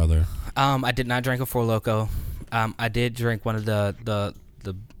with your brother. I did not drink a 4 Loco. I did drink one of the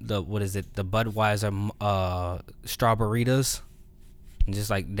what is it? The Budweiser strawberries, and just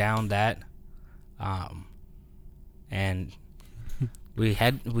like down that. And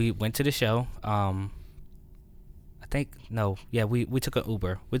we went to the show. We took an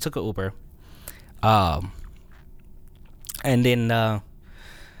Uber. And then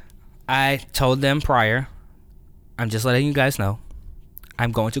I told them prior, I'm just letting you guys know,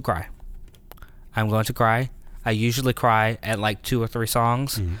 I'm going to cry. I usually cry at like 2 or 3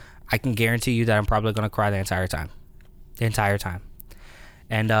 songs. Mm-hmm. I can guarantee you that I'm probably going to cry the entire time. the entire time.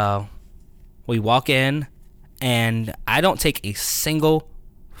 And we walk in, and I don't take a single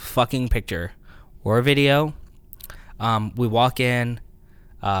fucking picture or video. We walk in,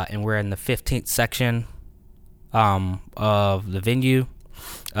 and we're in the 15th section of the venue.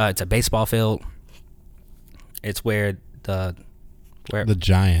 It's a baseball field. It's where the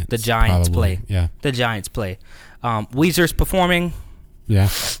Giants probably play. Yeah, the Giants play. Weezer's performing. Yeah,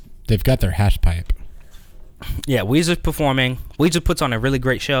 they've got their hash pipe. Yeah, Weezer's performing. Weezer puts on a really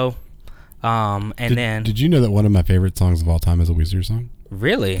great show. Did you know that one of my favorite songs of all time is a Weezer song?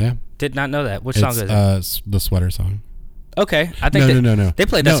 Really? Yeah. Did not know that. Which song is it? The Sweater Song. Okay, I think no. They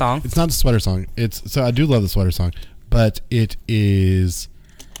played that song. It's not the Sweater Song. I do love the Sweater Song, but it is.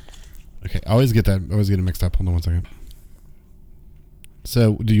 Okay, I always get it mixed up. Hold on one second.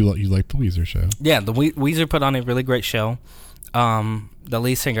 So, do you like the Weezer show? Yeah, the Weezer put on a really great show. The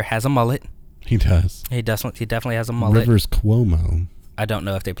lead singer has a mullet. He does. He definitely has a mullet. Rivers Cuomo. I don't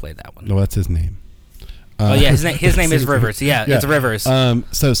know if they played that one. No, that's his name. His name is Rivers. Yeah, it's Rivers.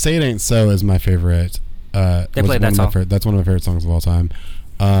 So Say It Ain't So is my favorite. They played that song. That's one of my favorite songs of all time.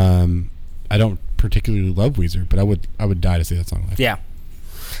 I don't particularly love Weezer, but I would die to see that song live. Yeah.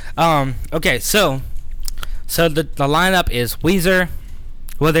 Okay, so the lineup is Weezer.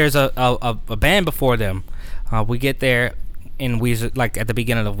 Well, there's a band before them. We get there in Weezer, like at the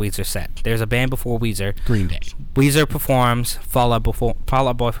beginning of Weezer's set. There's a band before Weezer. Green Day. Weezer performs, Fall Out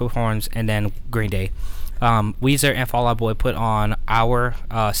Boy performs, and then Green Day. Weezer and Fall Out Boy put on our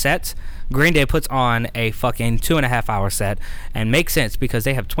sets. Green Day puts on a fucking 2.5 hour set, and makes sense because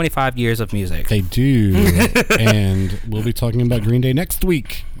they have 25 years of music. They do. And we'll be talking about Green Day next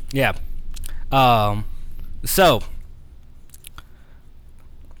week. Yeah. So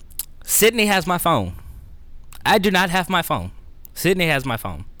Sydney has my phone. I do not have my phone. Sydney has my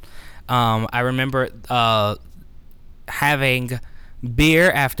phone. I remember having beer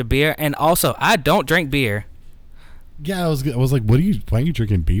after beer, and also I don't drink beer. Yeah, I was like, why are you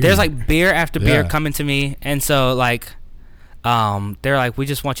drinking beer? There's like beer after beer coming to me, and so like, they're like, we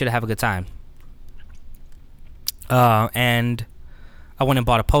just want you to have a good time. And I went and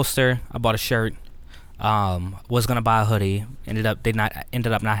bought a poster. I bought a shirt. Was gonna buy a hoodie. Ended up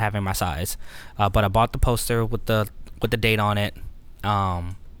not having my size. But I bought the poster with the date on it.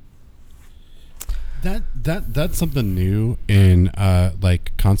 That's something new in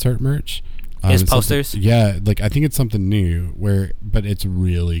like concert merch. Is posters? Yeah, like I think it's something new but it's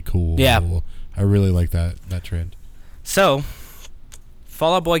really cool. Yeah, I really like that trend. So,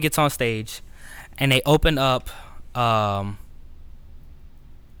 Fall Out Boy gets on stage, and they open up.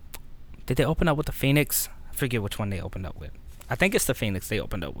 Did they open up with the Phoenix? I forget which one they opened up with. I think it's the Phoenix they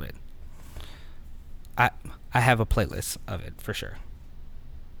opened up with. I have a playlist of it for sure.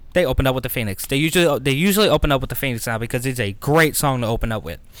 They opened up with the Phoenix. They usually open up with the Phoenix now because it's a great song to open up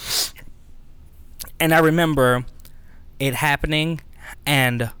with. And I remember it happening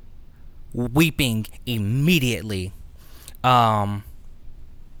and weeping immediately. So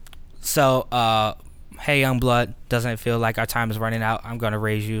Hey Youngblood, doesn't it feel like our time is running out? I'm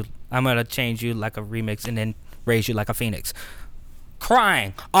gonna change you like a remix and then raise you like a phoenix.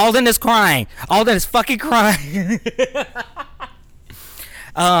 Crying. Alden is crying. Alden is fucking crying.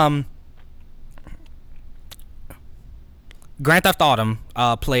 Grand Theft Autumn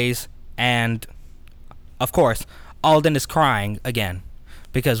plays, and of course Alden is crying again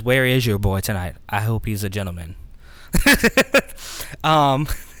because where is your boy tonight? I hope he's a gentleman.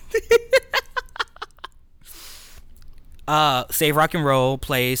 Save Rock and Roll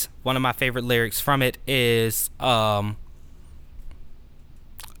plays. One of my favorite lyrics from it is I've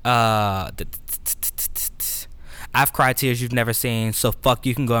cried tears you've never seen, so fuck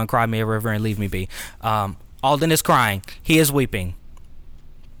you can go and cry me a river and leave me be. Alden is crying. He is weeping.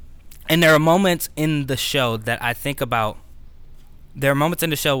 And there are moments in the show that I think about. There are moments in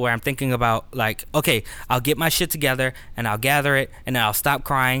the show where I'm thinking about, like, okay, I'll get my shit together and I'll gather it and then I'll stop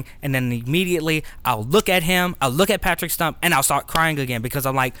crying, and then immediately I'll look at him, I'll look at Patrick Stump, and I'll start crying again because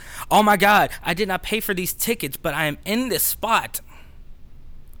I'm like, oh my God, I did not pay for these tickets, but I am in this spot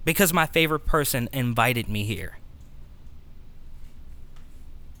because my favorite person invited me here.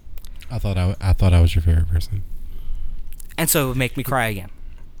 I thought I was your favorite person. And so it would make me cry again.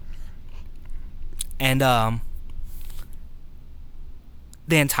 And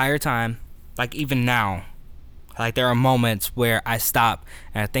the entire time, like even now, like there are moments where I stop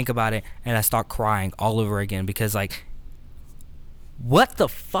and I think about it and I start crying all over again because, like, what the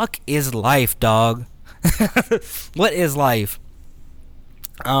fuck is life, dog? What is life?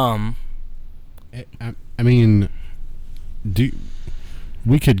 I mean,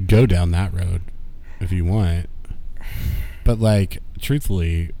 we could go down that road if you want. But like,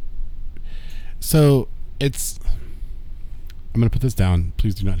 truthfully, so it's. I'm gonna put this down.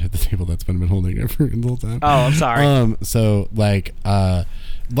 Please do not hit the table. That's what I've been holding it for the whole time. Oh, I'm sorry. So like,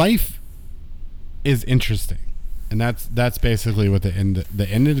 life is interesting, and that's basically what the end of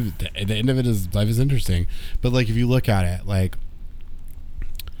it is. Life is interesting, but like if you look at it, like,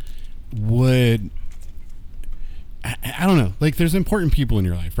 I don't know, like there's important people in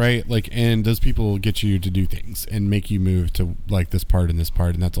your life, right? Like, and those people get you to do things and make you move to like this part and this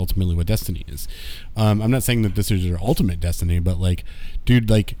part, and that's ultimately what destiny is. I'm not saying that this is your ultimate destiny, but like,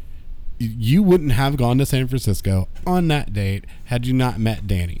 dude, like you wouldn't have gone to San Francisco on that date had you not met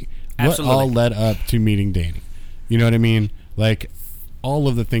Danny. Absolutely. What all led up to meeting Danny? You know what I mean? Like all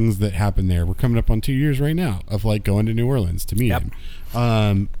of the things that happened there. We're coming up on 2 years right now of like going to New Orleans to meet him.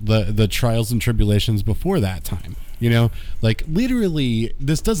 The trials and tribulations before that time. You know, like literally,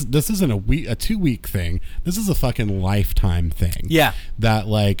 this isn't a 2 week thing. This is a fucking lifetime thing. Yeah. That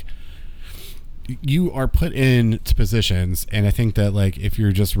like you are put into positions, and I think that like if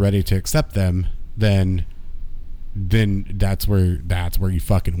you're just ready to accept them, then that's where you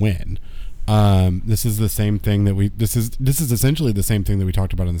fucking win. This is the same thing that this is essentially the same thing that we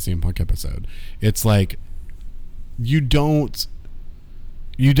talked about in the CM Punk episode. It's like you don't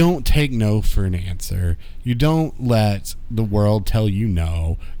take no for an answer. You don't let the world tell you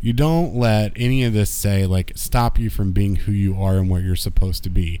no. You don't let any of this say like stop you from being who you are and what you're supposed to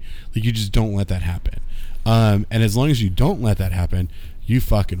be. Like you just don't let that happen. And as long as you don't let that happen, you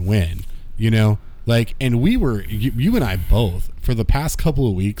fucking win. You know? Like, and you and I both, for the past couple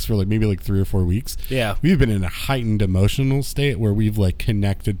of weeks, for like maybe like 3 or 4 weeks, we've been in a heightened emotional state where we've like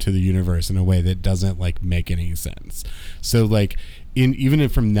connected to the universe in a way that doesn't like make any sense. So like, even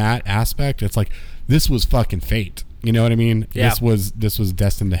from that aspect, it's like this was fucking fate. You know what I mean? Yeah. This was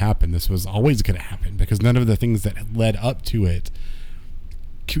destined to happen. This was always going to happen because none of the things that led up to it,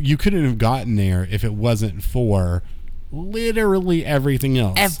 you couldn't have gotten there if it wasn't for literally everything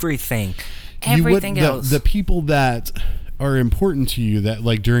else. Everything else. The people that are important to you that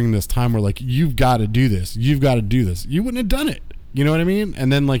like during this time were like, you've got to do this. You've got to do this. You wouldn't have done it. You know what I mean?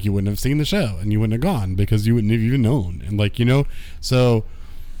 And then like you wouldn't have seen the show and you wouldn't have gone because you wouldn't have even known. And like, you know, so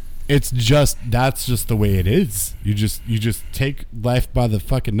that's just the way it is. You just take life by the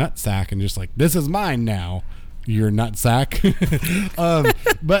fucking nutsack and just like, this is mine now. You're a nutsack.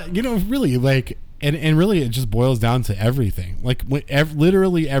 But you know, really like, and really it just boils down to everything. Like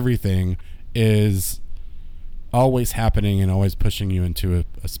literally everything is always happening and always pushing you into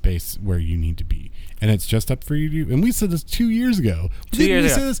a space where you need to be. And it's just up for you to, and we said this 2 years ago. Didn't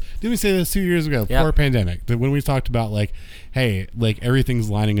we say this 2 years ago? Yep. Before pandemic, when we talked about like, hey, like everything's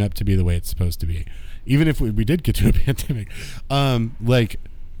lining up to be the way it's supposed to be. Even if we did get to a pandemic, like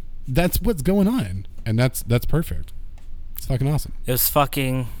that's what's going on. And that's perfect. It's fucking awesome. It was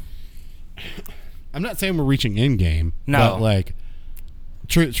fucking. I'm not saying we're reaching end game. No. But like,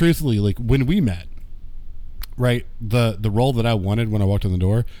 truthfully, like when we met, right, the role that I wanted when I walked in the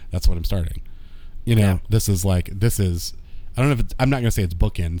door, that's what I'm starting. You know, This is I don't know if it's, I'm not going to say it's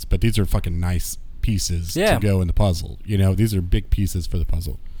bookends, but these are fucking nice pieces to go in the puzzle. You know, these are big pieces for the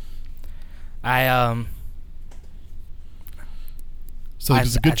puzzle. So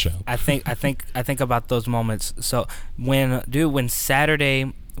it's a good show. I think about those moments. So when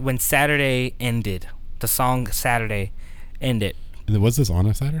Saturday ended, the song Saturday ended. And was this on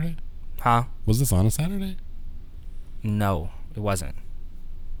a Saturday? Huh? Was this on a Saturday? No, it wasn't.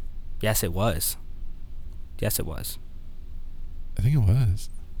 Yes, it was. I think it was.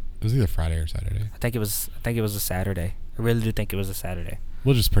 It was either Friday or Saturday. I think it was a Saturday. I really do think it was a Saturday.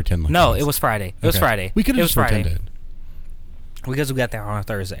 We'll just pretend like it was Friday. It was Friday. We could have just pretended. Because we got there on a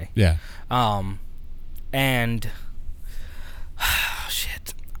Thursday. Yeah. And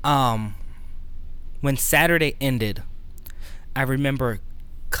shit. When Saturday ended, I remember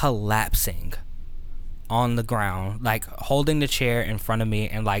collapsing on the ground, like holding the chair in front of me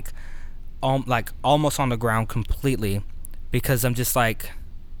and like almost on the ground completely, because I'm just like,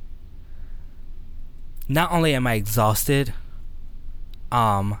 not only am I exhausted,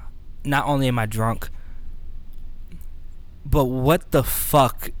 not only am I drunk, but what the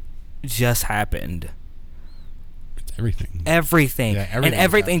fuck just happened? It's everything. Everything. Yeah, and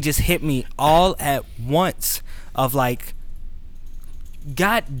everything just hit me all at once of like,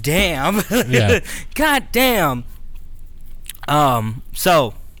 God damn. Yeah. God damn.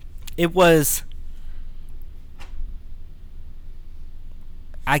 So it was,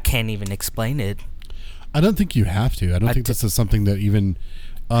 I can't even explain it. I don't think you have to. I don't think this is something that even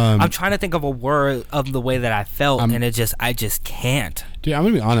I'm trying to think of a word of the way that I felt, and I just can't. Dude, I'm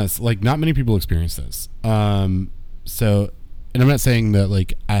gonna be honest. Like, not many people experience this. So, and I'm not saying that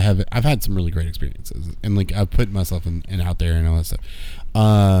like I've had some really great experiences, and like I've put myself in out there and all that stuff.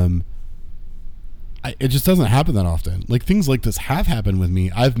 It just doesn't happen that often. Like things like this have happened with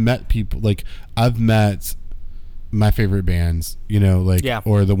me. I've met people, like I've met my favorite bands, you know, like,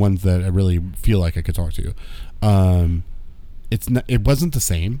 or the ones that I really feel like I could talk to. It wasn't the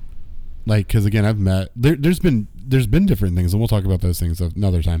same. Like, cause again, I've met, there's been different things, and we'll talk about those things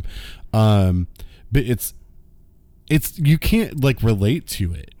another time. But it's, you can't like relate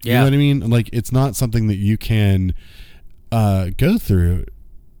to it. You know what I mean? Like, it's not something that you can, go through.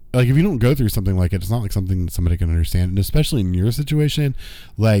 Like, if you don't go through something like it, it's not like something that somebody can understand. And especially in your situation,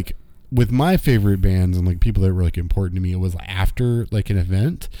 like with my favorite bands and like people that were like important to me, it was after like an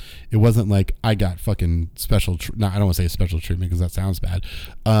event. It wasn't like I got fucking special. No, I don't want to say special treatment because that sounds bad.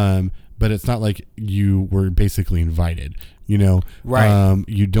 But it's not like you were basically invited, you know? Right.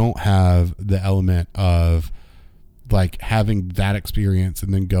 You don't have the element of like having that experience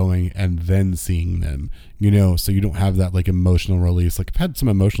and then going and then seeing them, you know, so you don't have that like emotional release. Like I've had some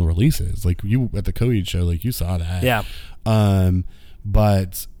emotional releases, like you at the Coheed show, like you saw that. Yeah.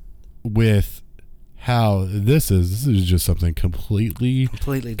 But with how this is just something completely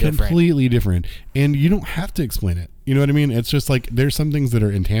different, and you don't have to explain it. You know what I mean? It's just like there's some things that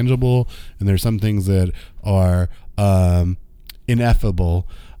are intangible and there's some things that are ineffable,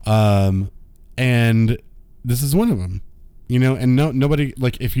 and this is one of them, you know. And nobody,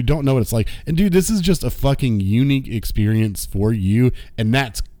 like, if you don't know what it's like, and dude, this is just a fucking unique experience for you, and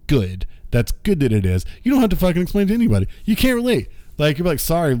that's good. That's good that it is. You don't have to fucking explain to anybody. You can't relate. Like, you're like,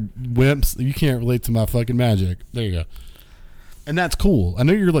 sorry, wimps, you can't relate to my fucking magic. There you go. And that's cool. I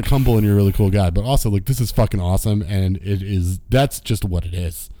know you're like humble and you're a really cool guy, but also like this is fucking awesome, and that's just what it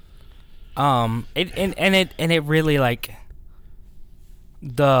is. It really, like,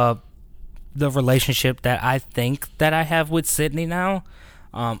 the relationship that I think that I have with Sydney now,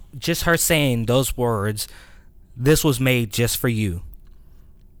 just her saying those words, "This was made just for you."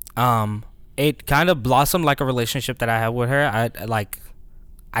 It kind of blossomed like a relationship that I had with her.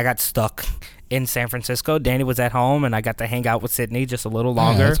 I got stuck in San Francisco. Danny was at home, and I got to hang out with Sydney just a little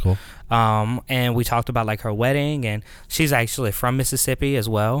longer. Yeah, that's cool. And we talked about like her wedding, and she's actually from Mississippi as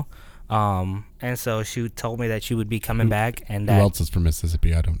well. And so she told me that she would be coming back. And who else is from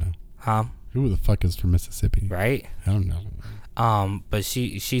Mississippi? I don't know. Huh? Who the fuck is from Mississippi? Right? I don't know. But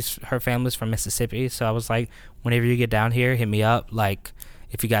her family's from Mississippi, so I was like, whenever you get down here, hit me up. Like,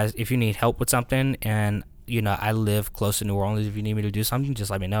 if you need help with something, and you know I live close to New Orleans, if you need me to do something, just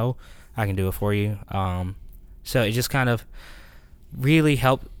let me know. I can do it for you. So it just kind of really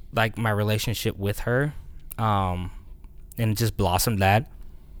helped like my relationship with her, and just blossomed that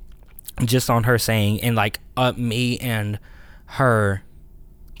just on her saying, and like me and her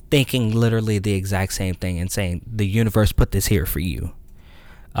thinking literally the exact same thing and saying the universe put this here for you.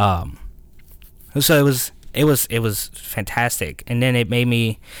 So it was fantastic. And then it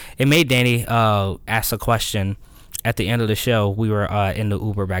made Danny ask a question at the end of the show. We were in the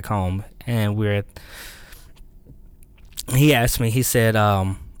Uber back home, and he asked me, he said,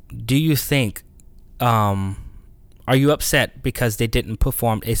 do you think, are you upset because they didn't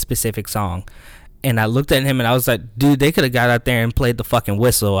perform a specific song? And I looked at him and I was like, dude, they could have got out there and played the fucking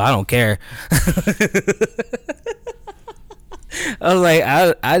whistle. I don't care. I was like,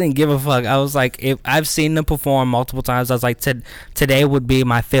 I didn't give a fuck. I was like, if I've seen them perform multiple times. I was like, today would be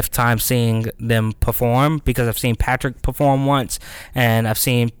my 5th time seeing them perform, because I've seen Patrick perform once and I've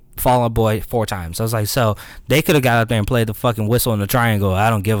seen Fall Out Boy 4 times. I was like, so they could have got out there and played the fucking whistle in the triangle. I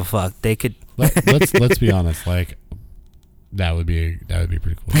don't give a fuck. They could. Let's be honest. Like, that would be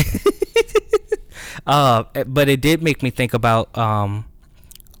pretty cool. But it did make me think about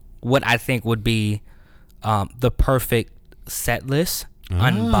what I think would be the perfect set list,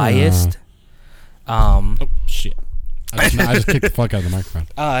 unbiased. Oh shit! I just kicked the fuck out of the microphone.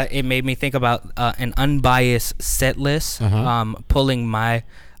 It made me think about an unbiased set list. Putting my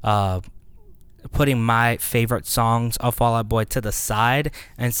favorite songs of Fall Out Boy to the side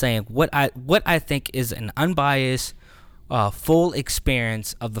and saying what I think is an unbiased, full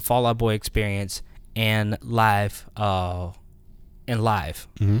experience of the Fall Out Boy experience and live.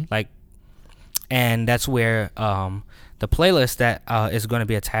 Like, and that's where the playlist that is going to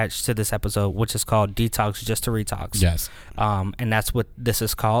be attached to this episode, which is called Detox Just to Retox. Yes. And that's what this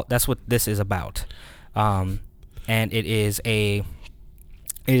is called. That's what this is about. And it is a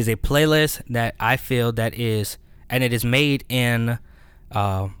playlist that I feel that is, and it is made in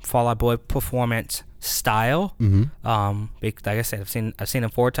Fall Out Boy performance style. Like I said, I've seen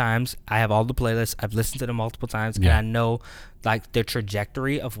them 4 times. I have all the playlists. I've listened to them multiple times, and I know like the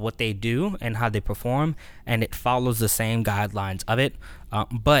trajectory of what they do and how they perform, and it follows the same guidelines of it.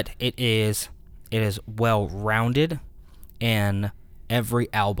 But it is well rounded in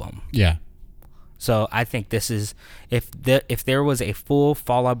every album. Yeah. So I think this is if there was a full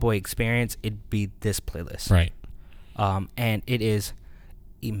Fall Out Boy experience, it'd be this playlist. Right. And it is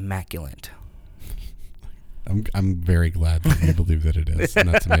immaculate. I'm very glad that you believe that it is, and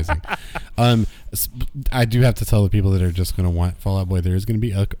that's amazing. I do have to tell the people that are just going to want Fall Out Boy, there is going to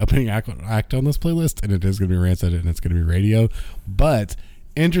be a opening act on this playlist, and it is going to be Rancid, and it's going to be Radio. But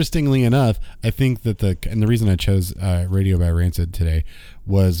interestingly enough, I think that the reason I chose Radio by Rancid today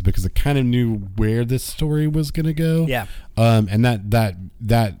was because I kind of knew where this story was going to go. Yeah. And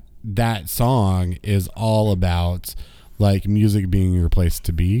that song is all about like music being your place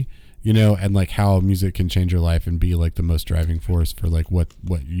to be. You know, and like how music can change your life and be like the most driving force for like what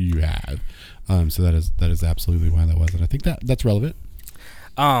you have. So that is absolutely why that was, and I think that's relevant.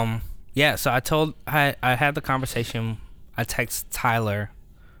 Yeah. So I had the conversation. I texted Tyler,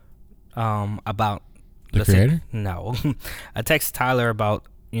 about the creator. No, I texted Tyler about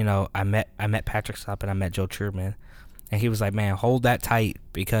I met Patrick Stump and I met Joe Truman, and he was like, "Man, hold that tight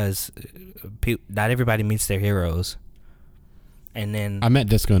because not everybody meets their heroes." And then I met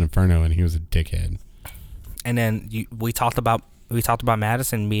Disco Inferno, and he was a dickhead. And then we talked about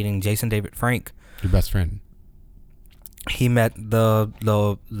Madison meeting Jason David Frank, your best friend. He met the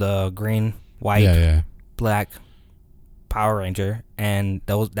green, white, black Power Ranger, and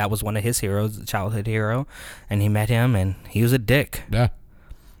that was one of his heroes, the childhood hero. And he met him, and he was a dick. Yeah.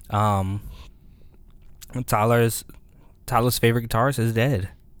 Tyler's favorite guitarist is dead.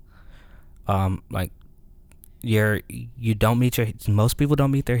 Like. Most people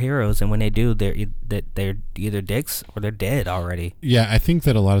don't meet their heroes, and when they do, they're either dicks or they're dead already. Yeah, I think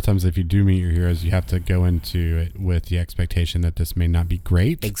that a lot of times if you do meet your heroes, you have to go into it with the expectation that this may not be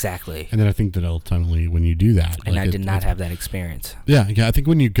great. Exactly. And then I think that ultimately when you do that, and like I did not have that experience. Yeah, I think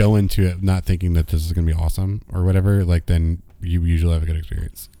when you go into it not thinking that this is going to be awesome or whatever, like then you usually have a good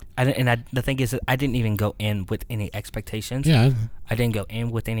experience. The thing is that I didn't even go in with any expectations. Yeah. I didn't go in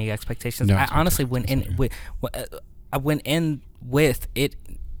with any expectations. No, I honestly went in with I went in with it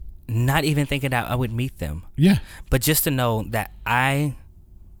not even thinking that I would meet them. Yeah. But just to know that I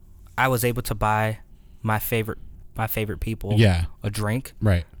was able to buy my favorite people a drink.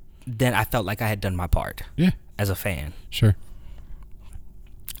 Right. Then I felt like I had done my part. Yeah. As a fan. Sure.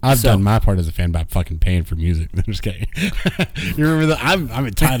 I've done my part as a fan by fucking paying for music. I'm just kidding. You remember that? I'm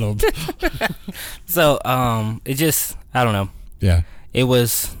entitled. So, it just, I don't know. Yeah. It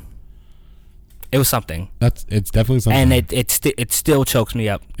was something. It's definitely something. And it still chokes me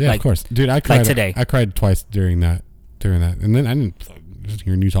up. Yeah, like, of course. Dude, I cried like today. I cried twice during that. And then I didn't just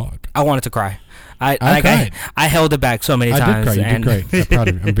hear you talk. I wanted to cry. I cried. I held it back so many times. I did cry. You did great. I'm proud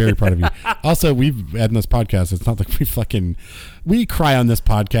of you. I'm very proud of you. Also, we've had this podcast. It's not like we cry on this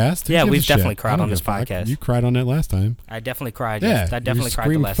podcast. Yeah, we've definitely cried on this podcast. You cried on it last time. I definitely cried. Yeah, I definitely cried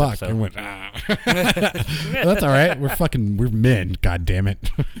the last episode. And went, well, that's all right. We're men. God damn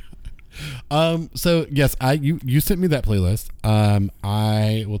it. So yes, you sent me that playlist.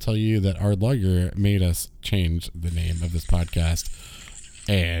 I will tell you that our lawyer made us change the name of this podcast,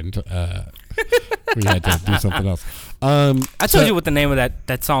 and we had to do something else. I told you what the name of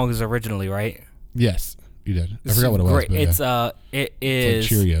that song is originally, right? Yes, you did. I forgot what it was. But it is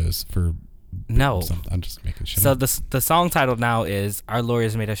it's like Cheerios for. No, I'm just making shit So up. the song title now is "Our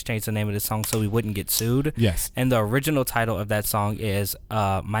Lawyers Made Us Change the Name of this song so we wouldn't get sued." Yes. And the original title of that song is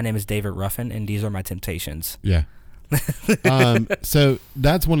 "My Name is David Ruffin and These Are My Temptations." Yeah. So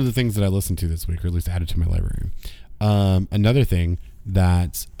that's one of the things that I listened to this week, or at least added to my library. Another thing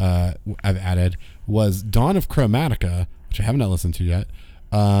that I've added was Dawn of Chromatica, which I have not listened to yet.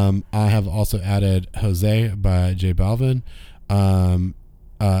 I have also added Jose by J Balvin,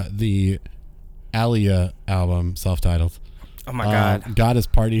 the Alia album, self-titled. Oh my God. God is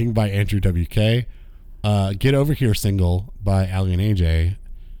Partying by Andrew WK. Get Over Here single by Ali and AJ.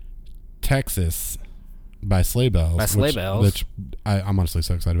 Texas by Sleigh Bells. Which I'm honestly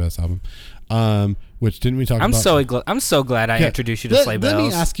so excited about this album. Which didn't we talk about? I'm so glad I introduced you to Sleigh Bells. Let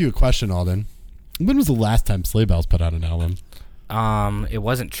me ask you a question, Alden. When was the last time Sleigh Bells put out an album? It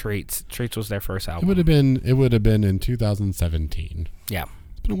wasn't Treats. Treats was their first album. It would have been in 2017. Yeah.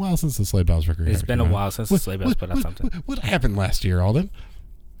 It's been a while since the Sleigh Bells record. It's been a while since the Sleigh Bells put out something. What happened last year, Alden?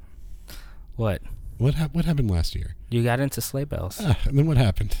 What? What happened last year? You got into Sleigh Bells. And then what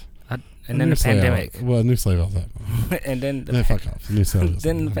happened? And then the pandemic. New Slave Album. And then fuck off. New Slave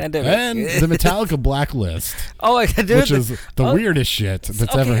Then the pandemic. And the Metallica Blacklist. Which is the weirdest shit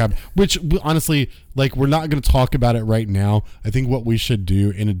that's ever happened. Which, honestly, like, we're not going to talk about it right now. I think what we should do,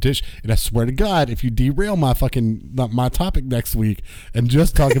 in addition, and I swear to God, if you derail my topic next week and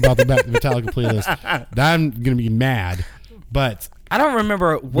just talk about the Metallica playlist, then I'm going to be mad. But I don't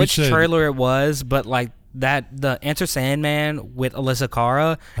remember which trailer it was, but like the Enter Sandman with Alyssa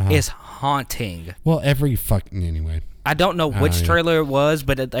Cara is haunting. Well, anyway. I don't know which trailer it was,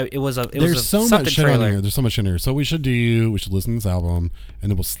 but it was a There's so much shit trailer. on here. There's so much in here. So we should listen to this album,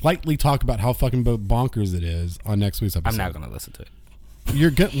 and then we'll slightly talk about how fucking bonkers it is on next week's episode. I'm not gonna listen to it.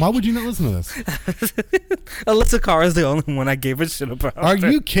 You're good. Why would you not listen to this? Alyssa Cara is the only one I gave a shit about. Are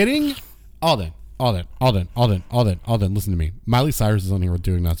you kidding? Alden, listen to me. Miley Cyrus is on here with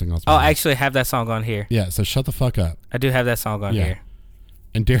Doing Nothing Else Matters. I actually have that song on here. Yeah, so shut the fuck up. I do have that song on here.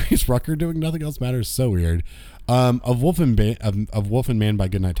 And Darius Rucker Doing Nothing Else Matters is so weird. Of Wolf and Man by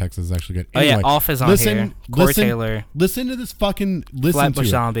Goodnight Texas is actually good. Anyway, Off is on here. Corey Taylor. Listen to this fucking. Flatbush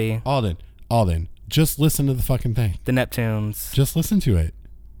Zombie. Alden, just listen to the fucking thing. The Neptunes. Just listen to it.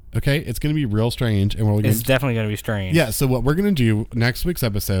 Okay, it's going to be real strange, and it's definitely going to be strange. Yeah. So what we're going to do next week's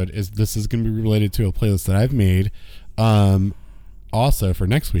episode is this is going to be related to a playlist that I've made. Also for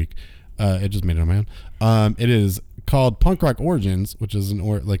next week, I just made it on my own. It is called Punk Rock Origins, which is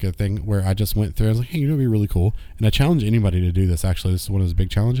a thing where I just went through. I was like, hey, it'd be really cool, and I challenge anybody to do this. Actually, this is one of those big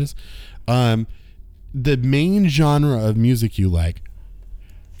challenges. The main genre of music you like,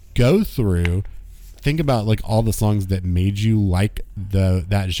 go through. Think about like all the songs that made you like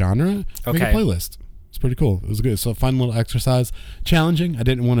that genre. Make a playlist. It's pretty cool. It was good. So a fun little exercise, challenging. I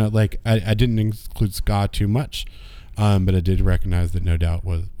didn't want to I didn't include ska too much, but I did recognize that No Doubt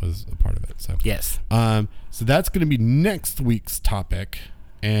was a part of it. So yes. So that's going to be next week's topic,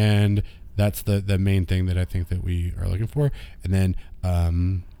 and that's the main thing that I think that we are looking for. And then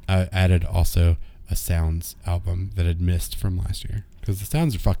I added also a Sounds album that I'd missed from last year because the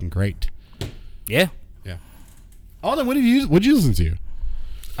Sounds are fucking great. Yeah. Alden, what'd you listen to?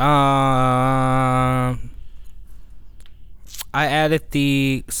 I added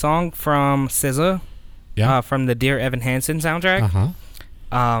the song from SZA. Yeah. From the Dear Evan Hansen soundtrack. Uh-huh.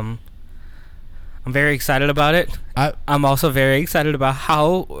 I'm very excited about it. I'm also very excited about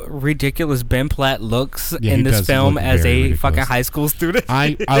how ridiculous Ben Platt looks in this film as a ridiculous fucking high school student.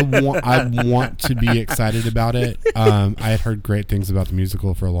 I want to be excited about it. I had heard great things about the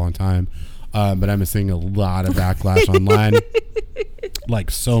musical for a long time. But I'm seeing a lot of backlash online, like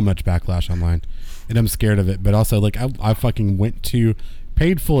so much backlash online, and I'm scared of it. But also, like, I fucking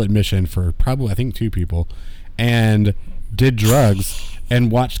paid full admission for probably I think 2 people, and did drugs and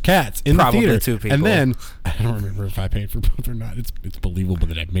watched Cats in probably the theater. 2 people. And then I don't remember if I paid for both or not. It's believable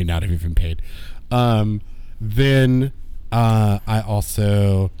that I may not have even paid. Then I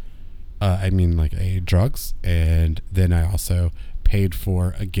also, drugs, and then I also paid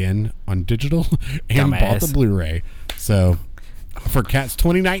for again on digital and bought the Blu-ray. So for Cats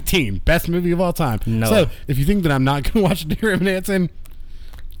 2019, best movie of all time. No. So if you think that I'm not going to watch Dear Evan Hansen,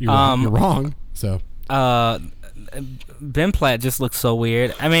 you're wrong. So Ben Platt just looks so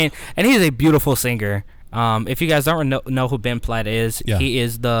weird. I mean, and he's a beautiful singer. If you guys don't know who Ben Platt is, he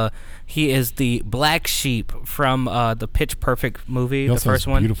is the black sheep from the Pitch Perfect movie, the first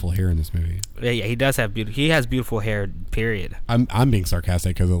one. Beautiful hair in this movie. Yeah, he does have he has beautiful hair. Period. I'm being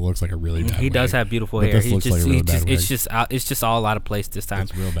sarcastic because it looks like a really bad. He wig. Does have beautiful hair. It's just all out of place this time.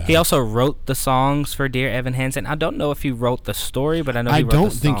 It's real bad. He also wrote the songs for Dear Evan Hansen. I don't know if he wrote the story, but I know he wrote the song. I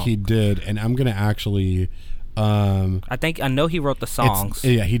don't think he did, and I'm gonna actually. I know he wrote the songs.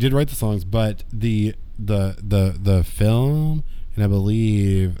 Yeah, he did write the songs, but the film and I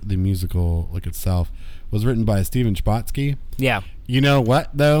believe the musical itself was written by Steven Chbosky. Yeah. You know what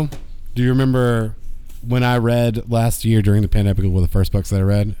though? Do you remember when I read last year during the pandemic? One of the first books that I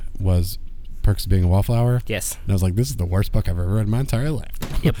read was Perks of Being a Wallflower. Yes. And I was like, this is the worst book I've ever read in my entire life.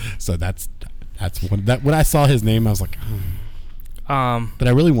 Yep. So that's when I saw his name, I was like, but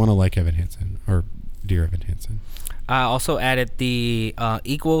I really want to like Evan Hansen or Dear Evan Hansen. I also added the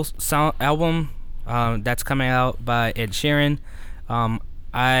Equal Sound album that's coming out by Ed Sheeran.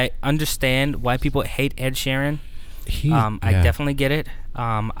 I understand why people hate Ed Sheeran. I definitely get it.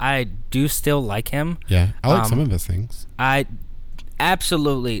 I do still like him. Yeah, I like some of his things. I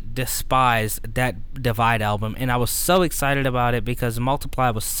absolutely despise that Divide album, and I was so excited about it because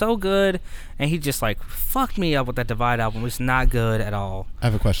Multiply was so good, and he just fucked me up with that Divide album. It's not good at all. I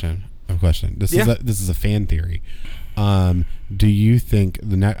have a question. This is a fan theory. Do you think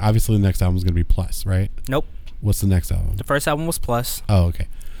obviously the next album is going to be Plus, right? Nope. What's the next album? The first album was Plus. Oh, okay.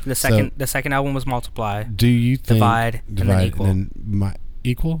 The second album was Multiply. Do you think Divide and then Equal? And then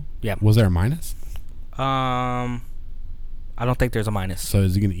Equal? Yeah. Was there a minus? I don't think there's a minus. So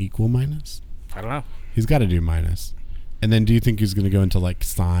is he going to equal minus? I don't know. He's got to do minus. And then do you think he's going to go into like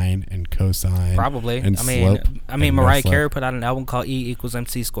sine and cosine? Probably. And slope? I mean, Mariah Carey put out an album called E =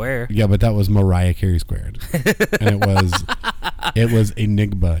 MC squared. Yeah, but that was Mariah Carey squared. And it was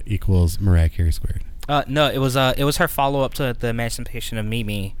Enigma equals Mariah Carey squared. No, it was her follow up to the Emancipation of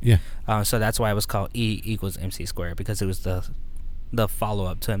Mimi. Yeah. So that's why it was called E = MC squared, because it was the follow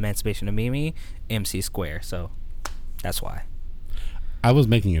up to Emancipation of Mimi, MC squared. So that's why. I was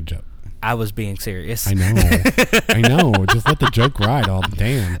making a joke. I was being serious. I know. I know. Just let the joke ride all the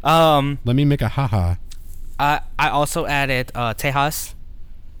damn. Let me make a haha. I also added Tejas.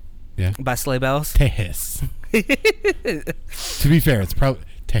 Yeah. By Sleigh Bells. Tejas. To be fair, it's probably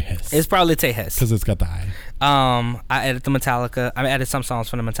Tejas. It's probably Tejas. Because it's got the I. I added the Metallica. I added some songs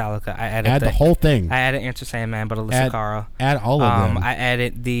from the Metallica. I added the whole thing. I added Enter Sandman by Alyssa Cara. Add all of them. I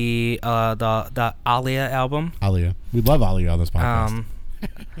added the Aaliyah album. Aaliyah. We love Aaliyah on this podcast.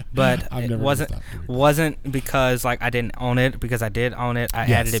 But it wasn't because like I didn't own it, because I did own it. I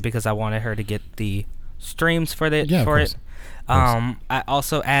added it because I wanted her to get the streams for it. I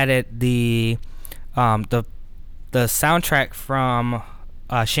also added the soundtrack from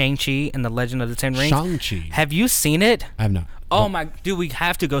Shang-Chi and the Legend of the Ten Rings. Shang-Chi. Have you seen it? I have not. Oh my dude, we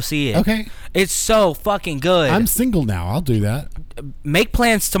have to go see it. Okay. It's so fucking good. I'm single now. I'll do that. Make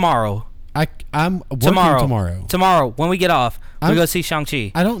plans tomorrow. I'm working tomorrow. Tomorrow when we get off, we go see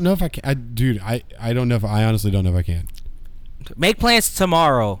Shang-Chi. I don't know if I can. I don't know if I honestly don't know if I can. Make plans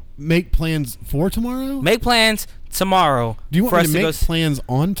tomorrow. Make plans for tomorrow? Do you want me to make plans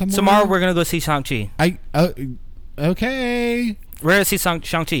on tomorrow? Tomorrow we're gonna go see Shang-Chi. Okay. We're gonna see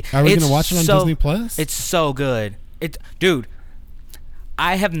Shang-Chi. Are we gonna watch it on Disney Plus? It's so good. Dude,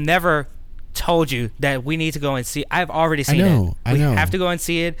 I have never told you that we need to go and see. I've already seen it. I know. We have to go and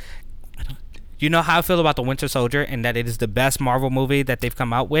see it. You know how I feel about the Winter Soldier, and that it is the best Marvel movie that they've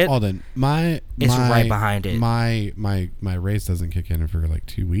come out with. Hold on, it's right behind it. My race doesn't kick in for like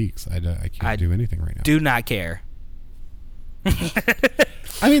 2 weeks. I can't do anything right now. Do not care.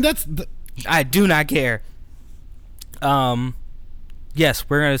 I mean, I do not care. Yes,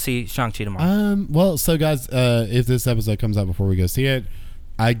 we're gonna see Shang-Chi tomorrow. Well, so guys, if this episode comes out before we go see it,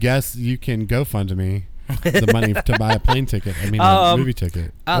 I guess you can GoFundMe the money to buy a plane ticket. I mean, a movie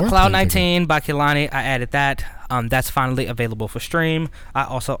ticket. Cloud 19 by Kehlani. I added that. That's finally available for stream. I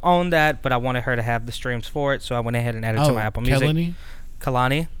also own that, but I wanted her to have the streams for it, so I went ahead and added it to my Apple Music.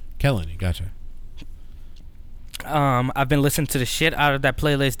 Kehlani, gotcha. I've been listening to the shit out of that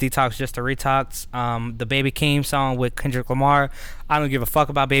playlist, Detox Just to Retox. The Baby Keem song with Kendrick Lamar. I don't give a fuck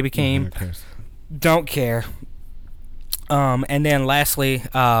about Baby Keem. Don't care. And then lastly,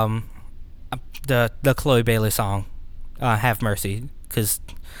 the Chloe Bailey song, Have Mercy, because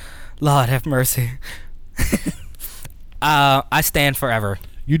Lord have mercy. I stand forever.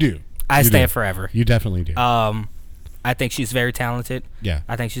 You do. I stand forever. You definitely do. I think she's very talented. Yeah.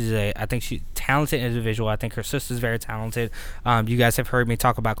 I think she's a talented individual. I think her sister's very talented. You guys have heard me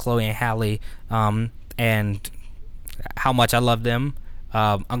talk about Chloe and Halle, and how much I love them.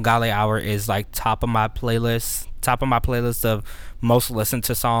 Ungodly Hour is like top of my playlist of most listened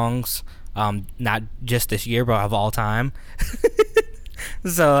to songs. Not just this year, but of all time.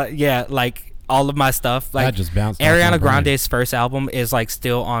 So yeah, like all of my stuff, like just bounced Ariana Grande's first album is like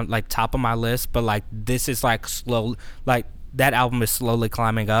still on like top of my list, but like this is like slow, like that album is slowly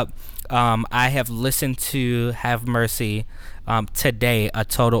climbing up. I have listened to Have Mercy today a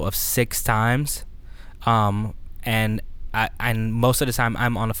total of 6 times, and I most of the time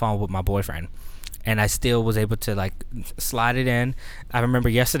I'm on the phone with my boyfriend, and I still was able to like slide it in. I remember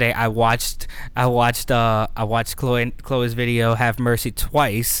yesterday I watched Chloe's video Have Mercy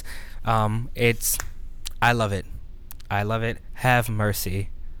twice. I love it. Have mercy.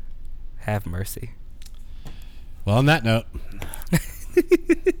 Well, on that note,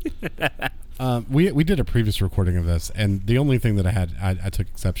 we did a previous recording of this, and the only thing that I took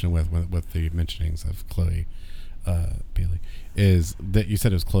exception with the mentionings of Chloe Bailey is that you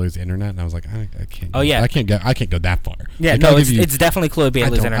said it was Chloe's internet, and I was like, I can't. Oh yeah, I can't go that far. Yeah, no, it's definitely Chloe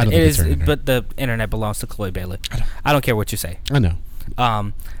Bailey's internet. It is, but the internet belongs to Chloe Bailey. I don't care what you say. I know.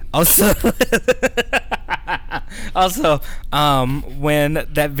 Also, when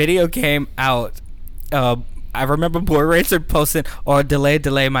that video came out, I remember Boy Racer posted, or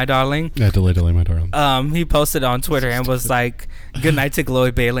delay my darling. Yeah, delay my darling. He posted on Twitter and was like, "Good night to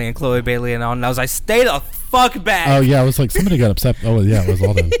Chloe Bailey and Chloe Bailey and all." And I was like, "Stay the fuck back." Oh yeah, I was like, somebody got upset. Oh yeah, it was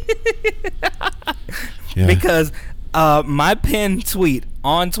all them. Yeah. Because My pinned tweet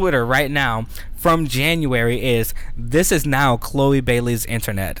on Twitter right now from January is, "This is now Chloe Bailey's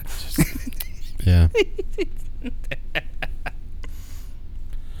internet." Yeah.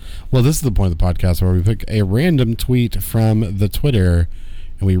 Well, this is the point of the podcast where we pick a random tweet from the Twitter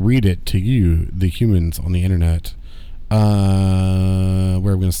and we read it to you, the humans on the internet. Where are we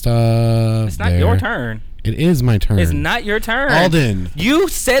going to stop? It's not your turn. It is my turn. It's not your turn. Alden. You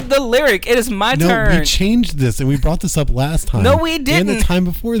said the lyric. It is my turn. No, we changed this, and we brought this up last time. No, we didn't. And the time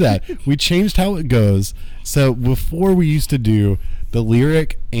before that. We changed how it goes. So before we used to do the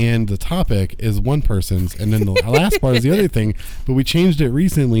lyric and the topic is one person's, and then the last part is the other thing. But we changed it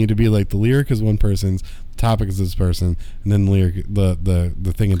recently to be like the lyric is one person's, the topic is this person, and then the lyric,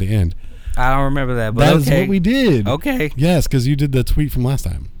 the thing at the end. I don't remember that, but That's what we did. Okay. Yes, because you did the tweet from last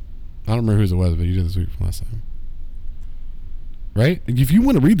time. I don't remember whose it was, but you did the tweet from last time. Right? If you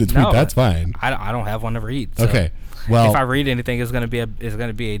want to read the tweet, that's fine. I don't have one to read. So okay. Well, if I read anything, it's gonna be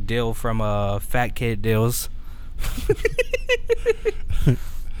a deal from Fat Kid Deals.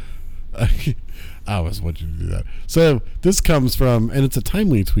 I always want you to do that. So this comes from, and it's a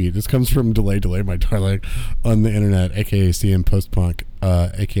timely tweet. This comes from Delay, My Darling on the internet, aka CM Post Punk,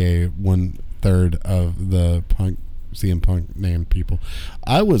 aka 1/3 of the punk CM Punk named people.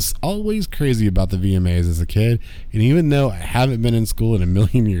 I was always crazy about the VMAs as a kid, and even though I haven't been in school in a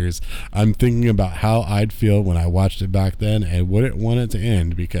million years, I'm thinking about how I'd feel when I watched it back then and wouldn't want it to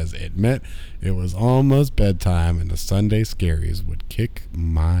end because it meant it was almost bedtime and the Sunday scaries would kick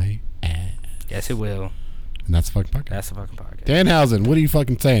my ass. Yes, it will. And that's a fucking podcast. That's a fucking podcast. Danhausen, what are you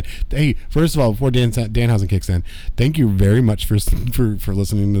fucking saying? Hey, first of all, before Danhausen kicks in, thank you very much for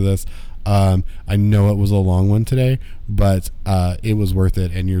listening to this. I know it was a long one today, but it was worth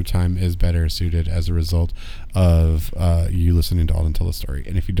it, and your time is better suited as a result of you listening to Alden tell the story.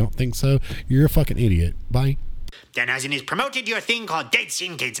 And if you don't think so, you're a fucking idiot. Bye. Danhausen has promoted your thing called Dead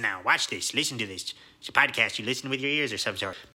Sin Kids now. Watch this. Listen to this. It's a podcast you listen with your ears or some sort.